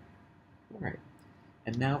 0. All right.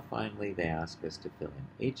 And now finally they ask us to fill in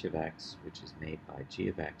h of x, which is made by g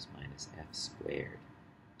of x minus f squared.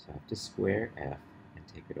 So I have to square f and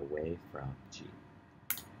take it away from g.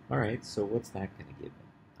 All right, so what's that going to give me?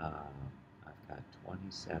 I've got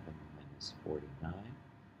 27 minus 49.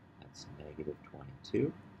 That's negative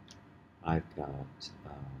 22. I've got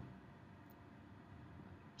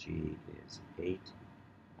g is 8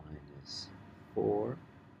 minus 4.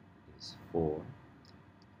 is 4.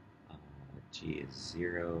 G is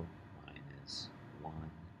 0 minus 1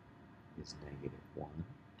 is negative 1.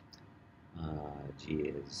 G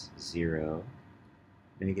is 0.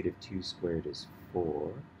 Negative 2 squared is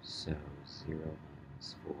 4, so 0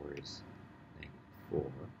 minus 4 is negative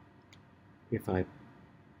 4. If I, not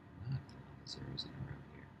a lot of zeros in a row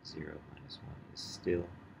here, 0 minus 1 is still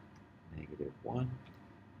negative 1.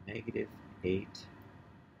 Negative 8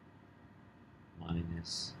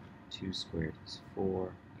 minus 2 squared is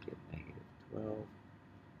 4. I get negative 12.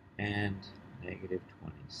 And negative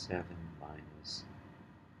 27 minus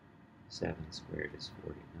 7 squared is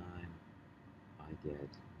 49. I get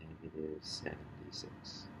negative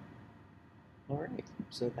 76. All right,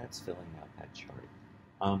 so that's filling out that chart.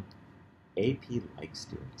 AP likes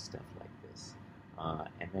doing stuff like this,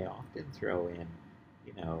 and they often throw in,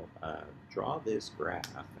 draw this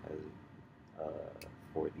graph as,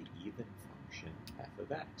 for the even function f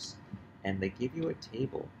of x, and they give you a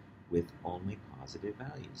table with only positive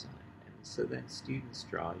values on it, and so then students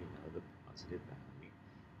draw, the positive value,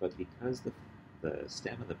 but because the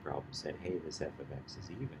stem of the problem said, hey, this f of x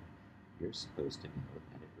is even, you're supposed to know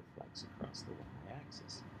that it reflects across the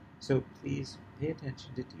y-axis. So please pay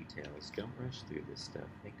attention to details. Don't rush through this stuff.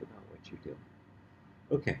 Think about what you're doing.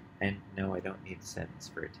 Okay, and no, I don't need a sentence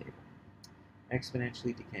for a table.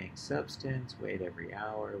 Exponentially decaying substance, weighed every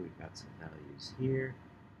hour. We've got some values here.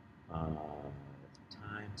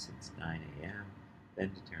 Time since 9 a.m.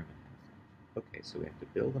 Then determine half-life. Okay, so we have to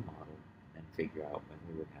build a model and then figure out when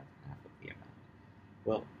we would have half of the amount.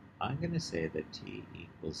 Well, I'm going to say that t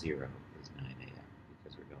equals 0 is 9 a.m.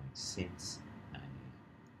 because we're going since 9 a.m.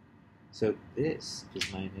 So this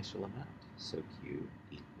is my initial amount. So Q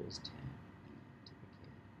equals 10 e to the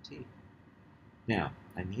k t. Now,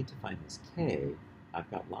 I need to find this k. I've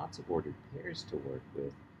got lots of ordered pairs to work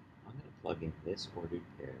with. I'm going to plug in this ordered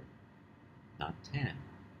pair, not 10,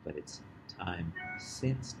 but it's time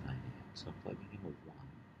since 9 a.m. So I'm plugging in a 1,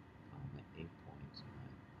 comma 8.958.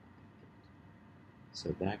 So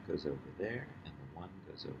that goes over there, and the 1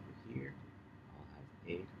 goes over here. I'll have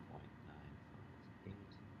 8.958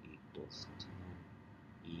 equals 10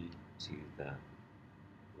 e to the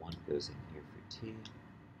 1 goes in here for t.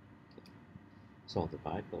 Okay. So I'll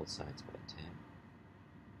divide both sides by 10.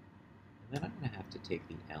 And then I'm going to have to take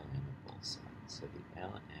the ln of both sides. So the ln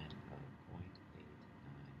of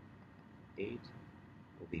 0.8958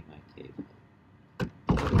 will be my k value.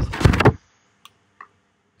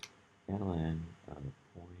 ln of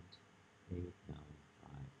 0.8958.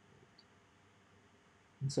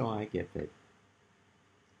 And so I get that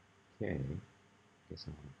k, I guess I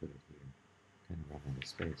want to put it here, kind of run out of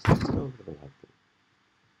space. Let's go over to the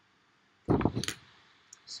whiteboard.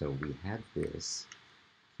 So we have this,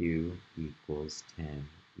 q equals 10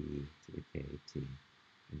 e to the kt.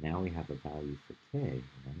 And now we have a value for k,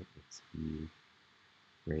 right? It's e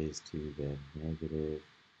raised to the negative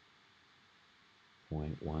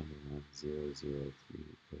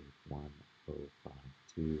 0.11003811052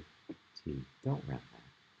 t. Don't round that.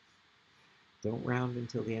 Don't round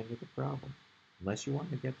until the end of the problem. Unless you want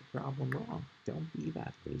to get the problem wrong. Don't be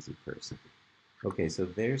that lazy person. Okay, so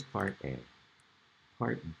there's part A.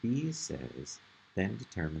 Part B says, then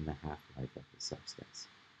determine the half-life of the substance.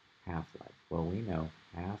 Half-life. Well, we know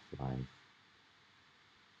half-life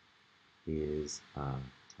is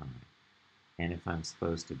time. And if I'm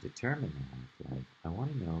supposed to determine the half-life, I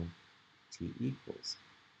want to know T equals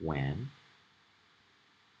when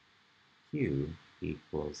Q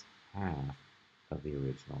equals half of the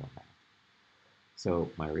original amount. So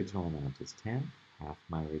my original amount is 10. Half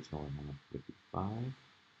my original amount would be 5.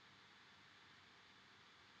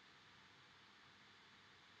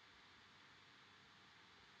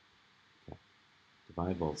 Okay.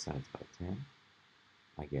 Divide both sides by 10.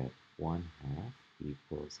 I get 1 half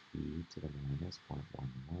equals e to the minus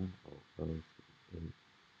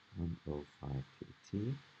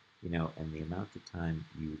 0.1100381052t. And the amount of time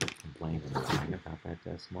you complain and whine about that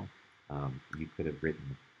decimal, you could have written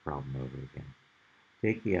the problem over again.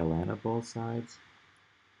 Take the ln of both sides,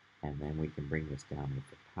 and then we can bring this down with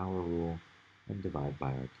the power rule and divide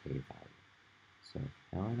by our k value. So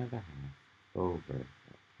ln of a half over our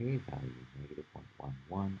k value, negative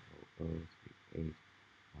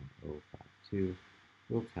 0.1100381052,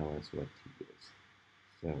 will tell us what t is.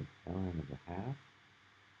 So ln of a half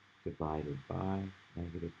divided by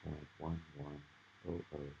negative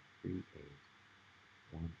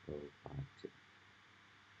 0.1100381052.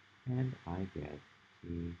 And I get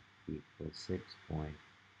t equals 6.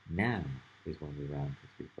 Now is when we round to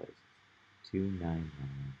 3 places.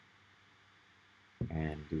 299.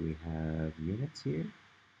 And do we have units here?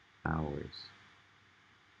 Hours.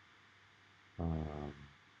 um,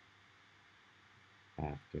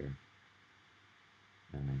 after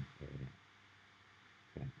 9 a.m.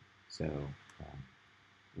 Okay, so um,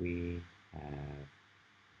 we have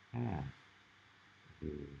half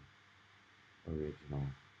the original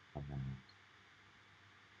amount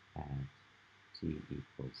at t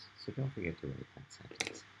equals. So don't forget to write that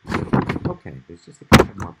sentence. Okay, there's just a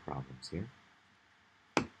couple more problems here.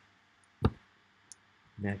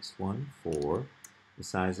 Next one, 4. The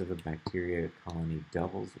size of a bacteria colony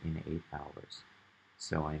doubles in 8 hours.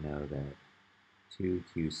 So I know that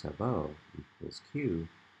 2q sub o equals q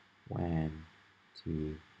when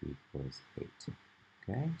t equals 8.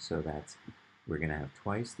 Okay, so we're going to have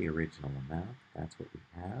twice the original amount. That's what we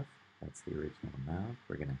have. That's the original amount.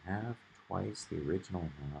 We're going to have twice the original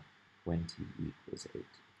amount when t equals 8.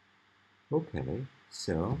 Okay,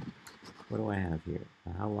 so what do I have here?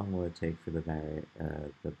 How long will it take for the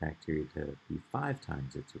bacteria to be 5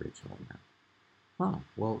 times its original amount? Huh,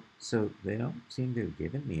 well, so they don't seem to have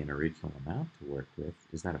given me an original amount to work with.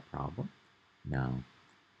 Is that a problem? No.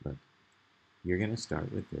 Look, you're going to start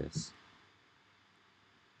with this,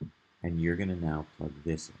 and you're going to now plug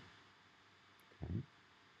this in. Okay?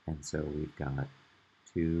 And so we've got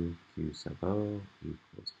 2q sub o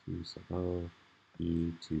equals q sub o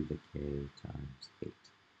e to the k times 8.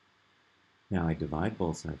 Now I divide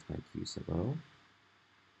both sides by q sub o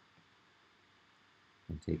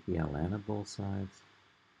and take the ln of both sides.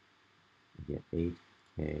 I get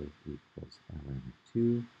 8k equals ln of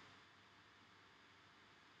 2.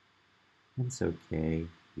 And so k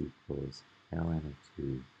equals ln of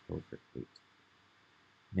 2 over 8.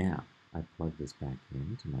 Now I plug this back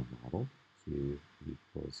into my model. Q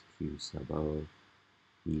equals q sub o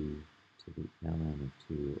e to the ln of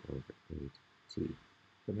 2 over 8t.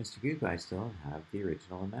 But Mr. Goog, I still have the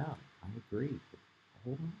original amount. I agree, but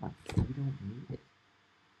hold on, we don't need it.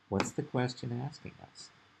 What's the question asking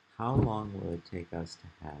us? How long will it take us to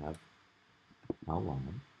have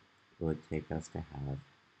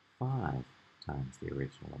 5 times the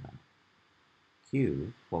original amount?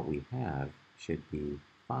 Q, what we have, should be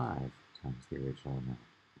 5 times the original amount.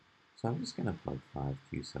 So I'm just going to plug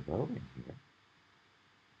 5q sub o in here.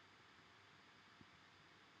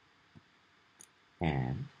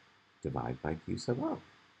 And divide by q sub o.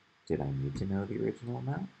 Did I need to know the original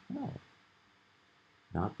amount? No.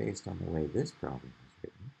 Not based on the way this problem is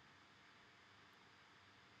written.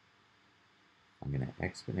 I'm going to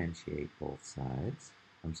exponentiate both sides.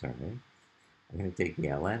 I'm sorry. I'm going to take the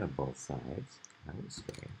ln of both sides. That was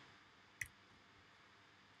strange.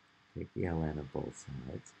 Take the ln of both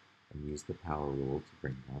sides and use the power rule to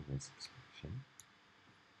bring down this expression.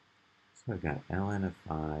 So I've got ln of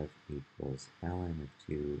 5 equals ln of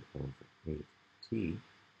 2 over 8t.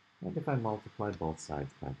 And if I multiply both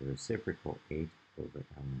sides by the reciprocal, 8 over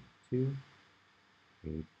ln of 2,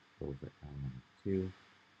 8 over ln of 2,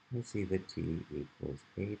 I see that t equals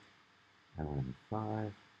 8 ln of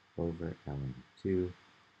 5 over ln of 2,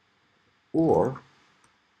 or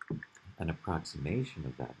an approximation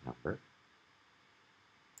of that number,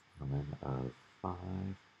 ln of 5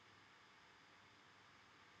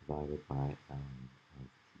 divided by ln of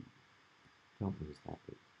t. Don't lose that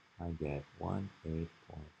 8. I get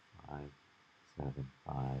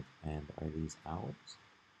 18.575. And are these hours?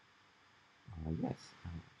 Yes,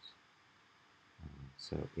 hours.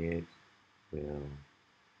 So it will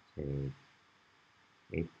take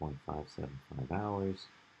 8.575 hours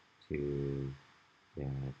to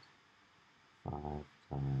get 5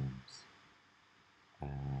 times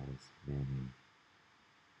as many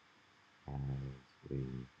as we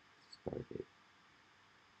started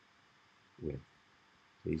with.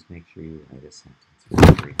 Please make sure you write a sentence.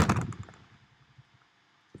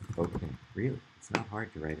 Okay, really, it's not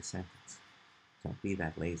hard to write a sentence. Don't be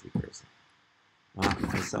that lazy person.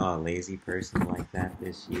 I saw a lazy person like that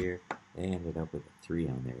this year. They ended up with a 3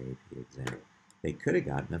 on their AP exam. They could have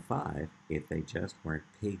gotten a 5 if they just weren't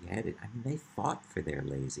pig-headed. I mean, they fought for their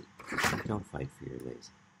lazy. Don't fight for your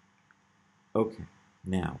lazy. Okay,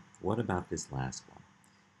 now, what about this last one?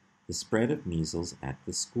 The spread of measles at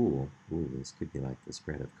the school, ooh, this could be like the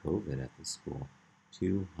spread of COVID at the school,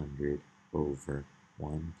 200 over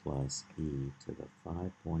 1 plus e to the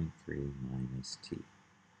 5.3 minus t,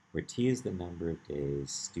 where t is the number of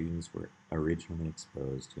days students were originally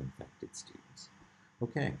exposed to infected students.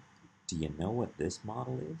 Okay, do you know what this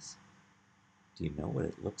model is? Do you know what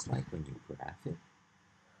it looks like when you graph it?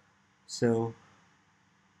 So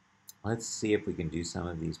let's see if we can do some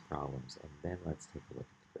of these problems, and then let's take a look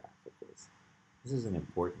at the graph of this. This is an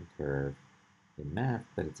important curve in math,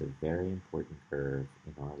 but it's a very important curve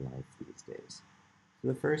in our life these days. So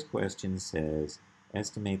the first question says,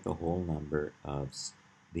 estimate the whole number of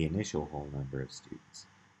the initial whole number of students.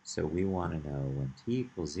 So we want to know when t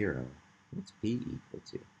equals 0, what's p equal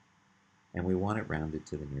to? And we want it rounded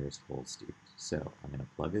to the nearest whole student. So I'm going to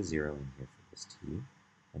plug a 0 in here for this t,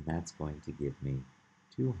 and that's going to give me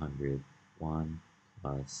 201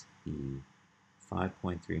 plus e.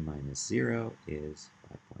 5.3 minus 0 is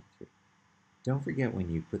 5.3. Don't forget, when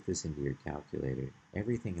you put this into your calculator,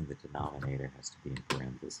 everything in the denominator has to be in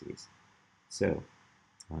parentheses. So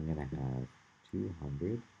I'm going to have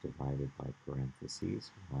 200 divided by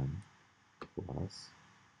parentheses 1 plus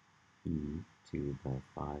e to the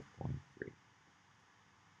 5.3. Do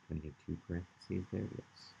I need two parentheses there?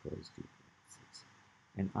 Yes, close two parentheses.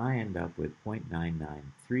 And I end up with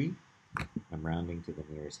 0.993. I'm rounding to the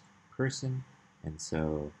nearest person, and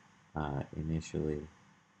so initially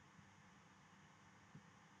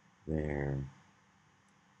there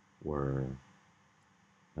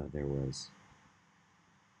was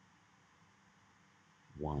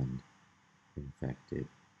one infected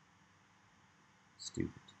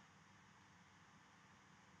student.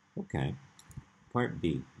 Okay. Part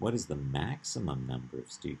B, what is the maximum number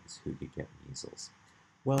of students who could get measles?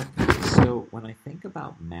 Well, so when I think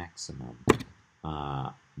about maximum,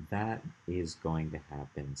 that is going to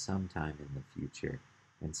happen sometime in the future.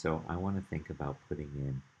 And so I want to think about putting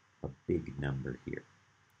in a big number here.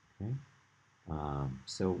 Okay?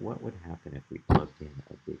 So what would happen if we plugged in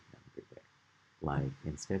a big number there? Like,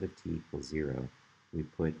 instead of t equals 0, we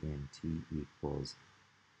put in t equals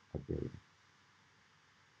 1 billion.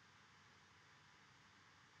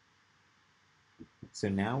 So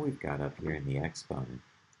now we've got up here in the exponent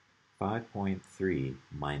 5.3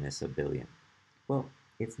 minus 1 billion. Well,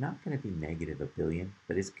 it's not going to be negative 1 billion,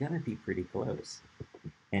 but it's going to be pretty close.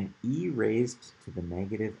 And e raised to the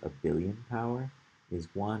negative 1 billion power is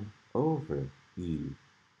 1 over e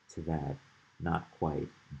to that not quite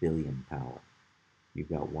billion power. You've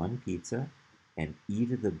got one pizza, and e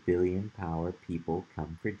to the billion power people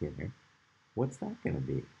come for dinner. What's that going to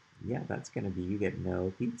be? Yeah, that's going to be you get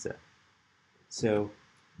no pizza. So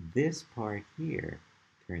this part here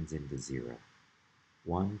turns into 0.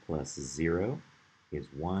 1 plus 0 is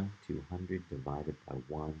 1. 200 divided by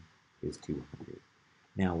 1 is 200.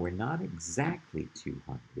 Now, we're not exactly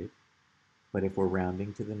 200, but if we're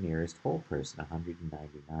rounding to the nearest whole person,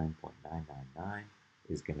 199.999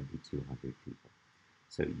 is going to be 200 people.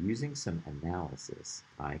 So using some analysis,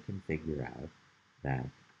 I can figure out that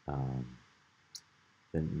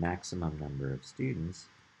the maximum number of students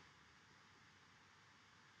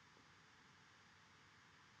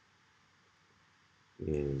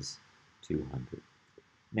is 200.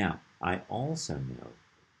 Now, I also know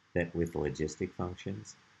that with logistic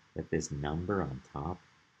functions, that this number on top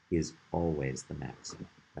is always the maximum.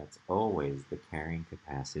 That's always the carrying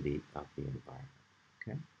capacity of the environment.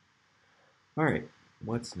 Okay? All right,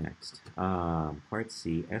 what's next? Part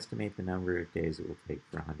C, estimate the number of days it will take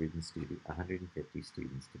for 150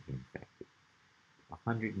 students to be infected.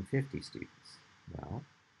 150 students. Well,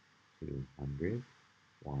 200,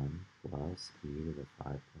 1 plus e to the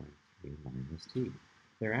 5.3 minus t.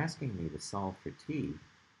 They're asking me to solve for t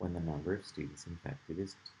when the number of students infected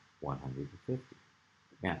is 150.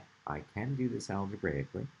 Now, I can do this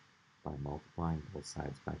algebraically by multiplying both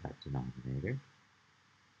sides by that denominator.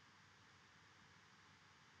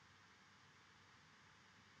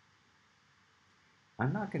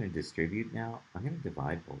 I'm not going to distribute now. I'm going to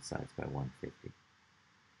divide both sides by 150.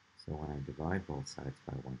 So when I divide both sides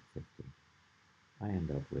by 150, I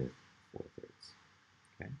end up with 4/3.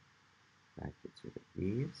 Okay? That gets rid of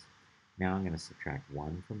these. Now I'm going to subtract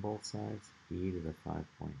 1 from both sides. E to the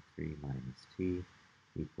 5.3 minus t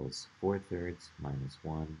equals 4/3 minus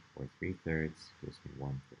 1, or 3/3, gives me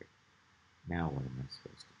 1/3. Now what am I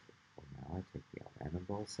supposed to do? Well, now I take the ln of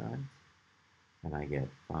both sides, and I get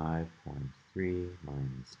 5.3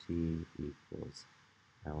 minus t equals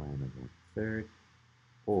ln of 1/3,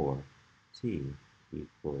 or t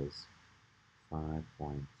equals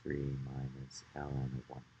 5.3 minus ln of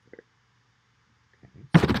 1/3. Okay,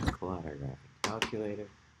 so let's pull out our graphing calculator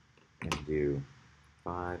and do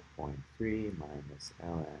 5.3 minus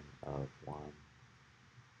ln of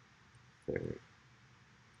 1/3.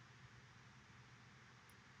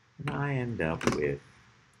 And I end up with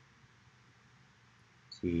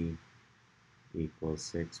t equals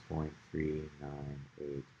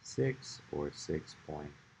 6.3986, or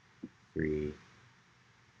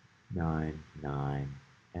 6.399.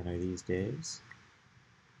 And are these days?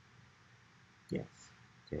 Yes,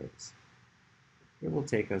 days. It will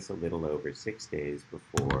take us a little over 6 days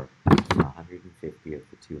before 150 of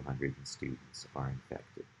the 200 students are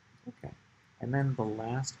infected. Okay. And then the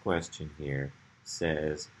last question here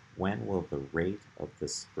says, when will the rate of the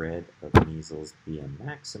spread of measles be a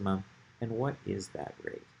maximum, and what is that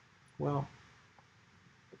rate? Well,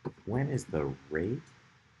 when is the rate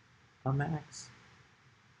a max?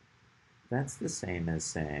 That's the same as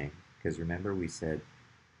saying, because remember we said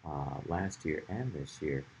last year and this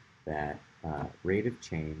year that rate of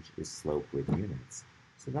change is slope with units.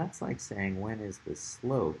 So that's like saying, when is the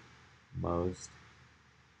slope most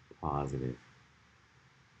positive?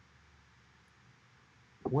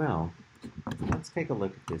 Well, let's take a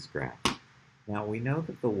look at this graph. Now we know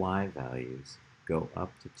that the y values go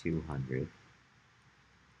up to 200,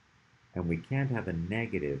 and we can't have a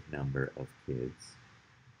negative number of kids.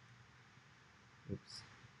 Oops.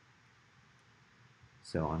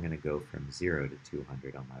 So I'm going to go from 0 to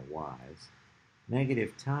 200 on my y's.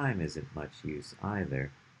 Negative time isn't much use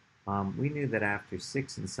either. We knew that after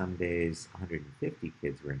 6 and some days, 150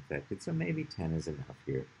 kids were infected, so maybe 10 is enough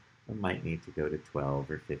here. We might need to go to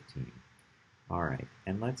 12 or 15. All right,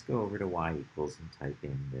 and let's go over to y equals and type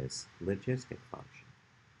in this logistic function.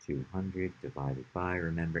 200 divided by,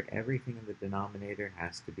 remember everything in the denominator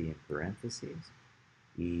has to be in parentheses.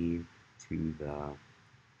 E to the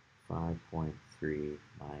 5.3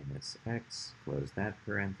 minus x, close that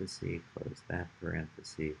parenthesis, close that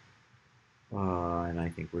parenthesis. And I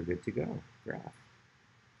think we're good to go. Graph.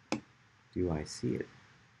 Do I see it?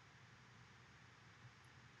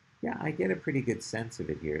 Yeah, I get a pretty good sense of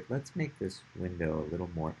it here. Let's make this window a little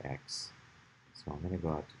more x. So I'm going to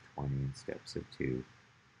go out to 20 in steps of 2.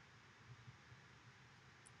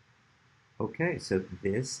 Okay, so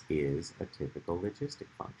this is a typical logistic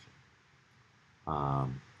function.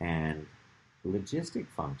 And logistic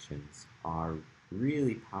functions are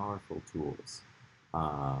really powerful tools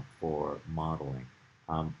for modeling.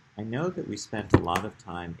 I know that we spent a lot of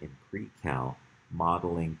time in pre-cal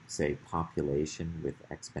modeling, say, population with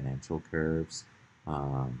exponential curves.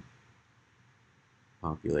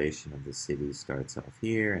 Population of the city starts off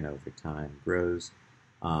here and over time grows.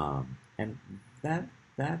 And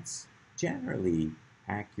that's generally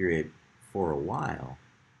accurate for a while.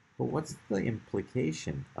 But what's the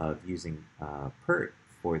implication of using PERT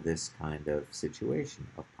for this kind of situation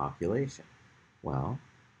of population? Well,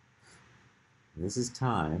 this is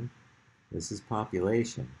time, this is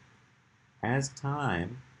population. As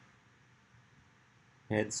time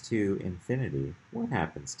heads to infinity, what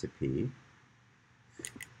happens to p?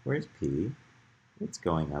 Where's p? It's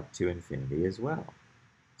going up to infinity as well.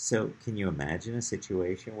 So can you imagine a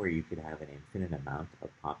situation where you could have an infinite amount of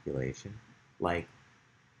population? Like,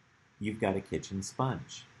 you've got a kitchen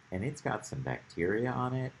sponge, and it's got some bacteria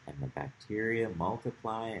on it, and the bacteria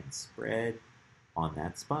multiply and spread on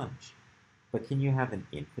that sponge. But can you have an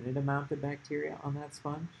infinite amount of bacteria on that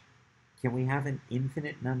sponge? Can we have an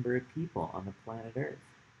infinite number of people on the planet Earth?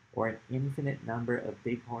 Or an infinite number of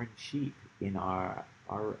bighorn sheep in our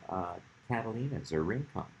catalinas or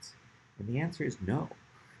rincons? And the answer is no.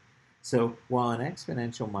 So while an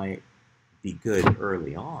exponential might be good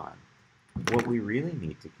early on, what we really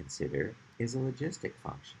need to consider is a logistic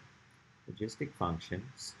function. Logistic function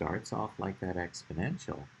starts off like that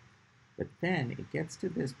exponential, but then it gets to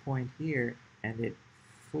this point here and it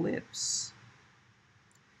flips,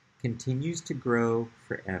 continues to grow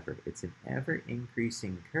forever. It's an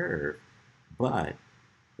ever-increasing curve, but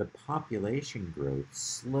the population growth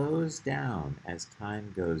slows down as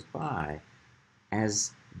time goes by,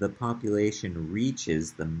 as the population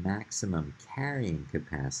reaches the maximum carrying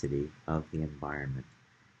capacity of the environment.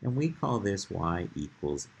 And we call this y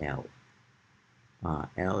equals L.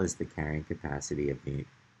 L is the carrying capacity of the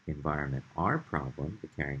environment. Our problem, the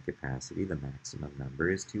carrying capacity, the maximum number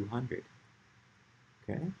is 200.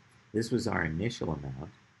 Okay? This was our initial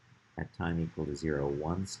amount. At time equal to 0,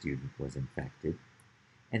 1 student was infected.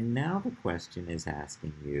 And now the question is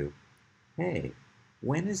asking you, hey,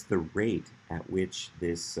 when is the rate at which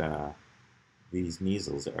these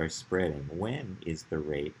measles are spreading? When is the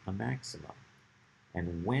rate a maximum?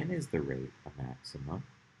 And when is the rate a maximum?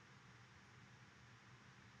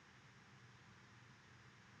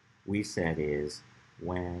 We said is,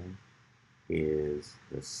 when is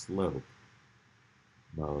the slope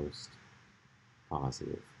most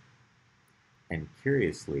positive? And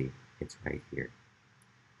curiously, it's right here.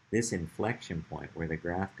 This inflection point where the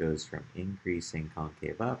graph goes from increasing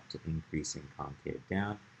concave up to increasing concave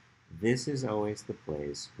down, this is always the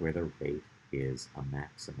place where the rate is a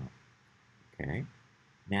maximum. Okay?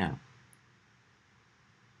 Now,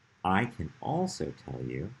 I can also tell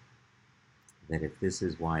you that if this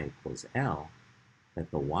is y equals L,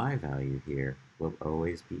 that the y value here will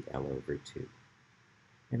always be L over 2.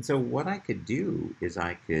 And so what I could do is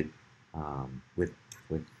I could, with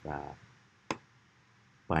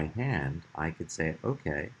by hand, I could say,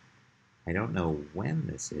 okay, I don't know when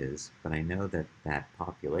this is, but I know that that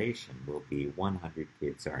population will be 100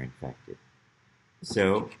 kids are infected.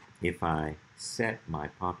 So if I set my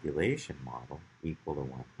population model equal to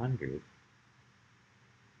 100,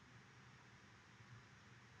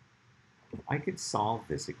 I could solve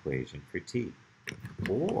this equation for t.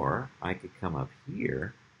 Or I could come up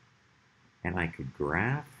here and I could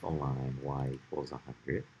graph the line y equals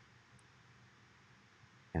 100.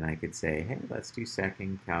 And I could say, hey, let's do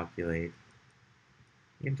second, calculate,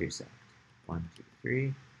 intersect. 1, 2,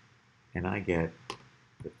 3. And I get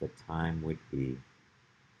that the time would be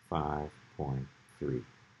 5.3.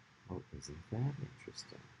 Oh, isn't that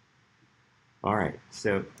interesting? All right,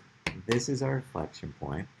 so this is our inflection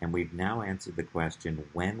point, and we've now answered the question,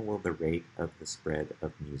 when will the rate of the spread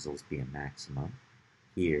of measles be a maximum?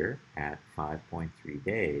 Here, at 5.3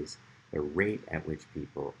 days, the rate at which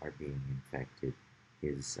people are being infected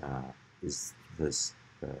is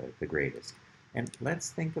the greatest. And let's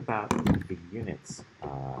think about the units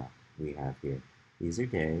we have here. These are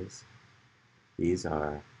days. These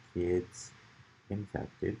are kids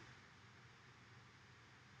infected.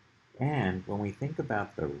 And when we think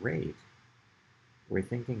about the rate, we're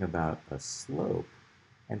thinking about a slope.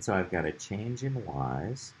 And so I've got a change in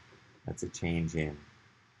y's. That's a change in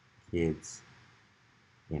kids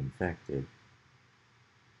infected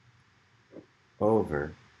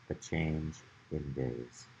over a change in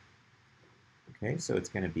days. Okay, so it's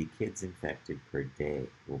going to be kids infected per day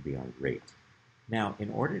will be our rate. Now, in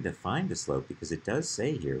order to find a slope, because it does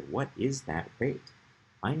say here, what is that rate?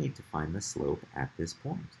 I need to find the slope at this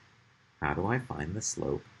point. How do I find the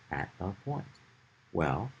slope at a point?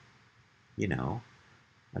 Well, you know,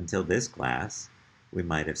 until this class, we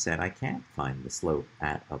might have said I can't find the slope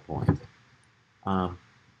at a point.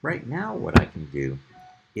 Right now, what I can do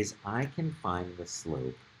is I can find the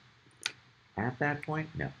slope at that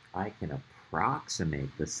point. No, I can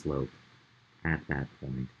approximate the slope at that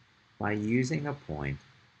point by using a point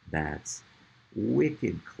that's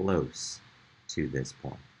wicked close to this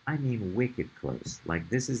point. I mean wicked close. Like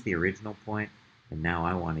this is the original point, and now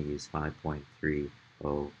I want to use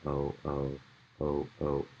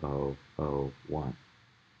 5.300000001.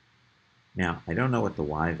 Now, I don't know what the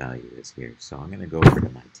y value is here, so I'm going to go over to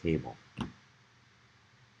my table.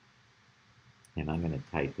 And I'm going to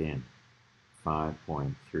type in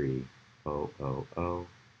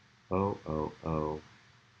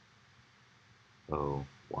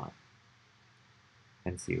 5.300000001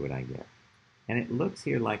 and see what I get. And it looks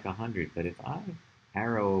here like 100, but if I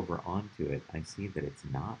arrow over onto it, I see that it's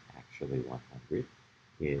not actually 100.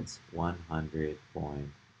 It's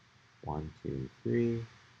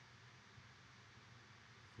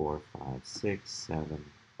 100.1234567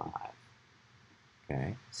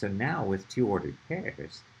 Okay, so now with two ordered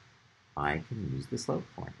pairs, I can use the slope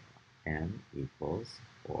formula. N equals,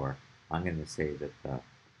 or I'm going to say that the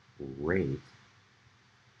rate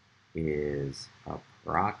is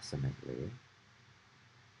approximately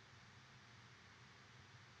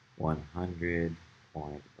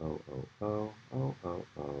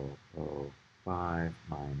 100.0000005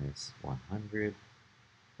 minus 100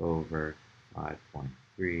 over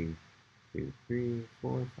 5.3234567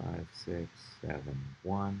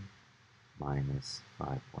 minus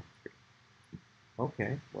 5.3.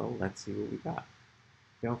 Okay, well, let's see what we got.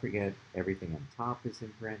 Don't forget, everything on top is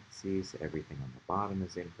in parentheses, everything on the bottom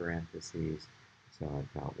is in parentheses. So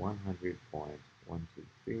I've got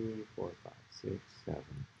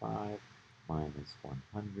 100.1234567 minus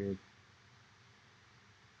 100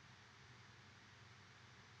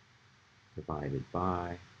 divided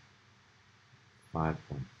by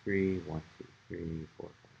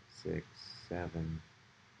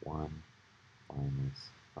 5.312345671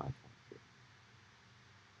 minus 5.3.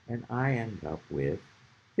 And I end up with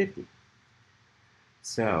 50.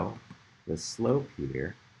 So the slope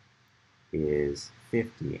here is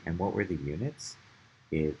 50. And what were the units?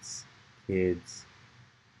 It's kids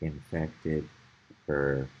infected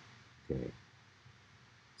per day.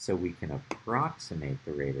 So we can approximate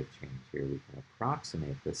the rate of change here. We can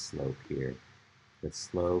approximate the slope here. The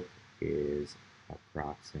slope is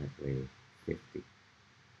approximately 50.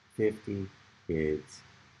 50 kids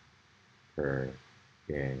per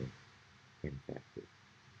day infected.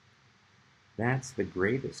 That's the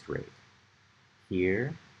greatest rate.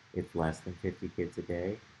 Here, it's less than 50 kids a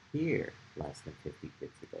day. Here, less than 50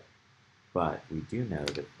 kids a day. But we do know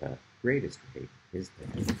that the greatest rate is there.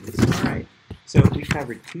 All right, so we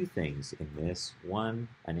covered two things in this. One,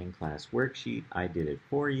 an in-class worksheet. I did it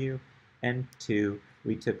for you. And two,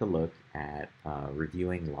 we took a look at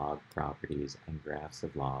reviewing log properties and graphs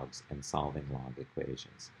of logs and solving log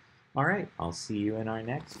equations. All right, I'll see you in our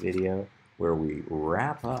next video where we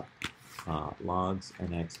wrap up logs and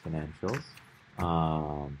exponentials,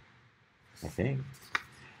 I think.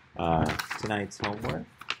 Tonight's homework,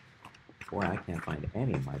 boy, I can't find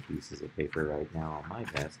any of my pieces of paper right now on my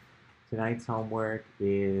desk. Tonight's homework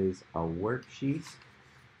is a worksheet.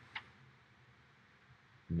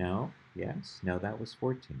 No, yes, no, that was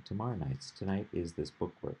 14. Tomorrow night's. Tonight is this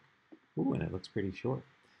bookwork. Ooh, and it looks pretty short.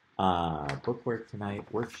 Bookwork tonight,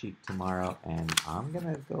 worksheet tomorrow, and I'm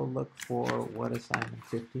going to go look for what assignment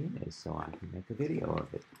 15 is so I can make a video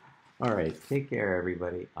of it. All right, take care,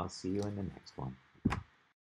 everybody. I'll see you in the next one.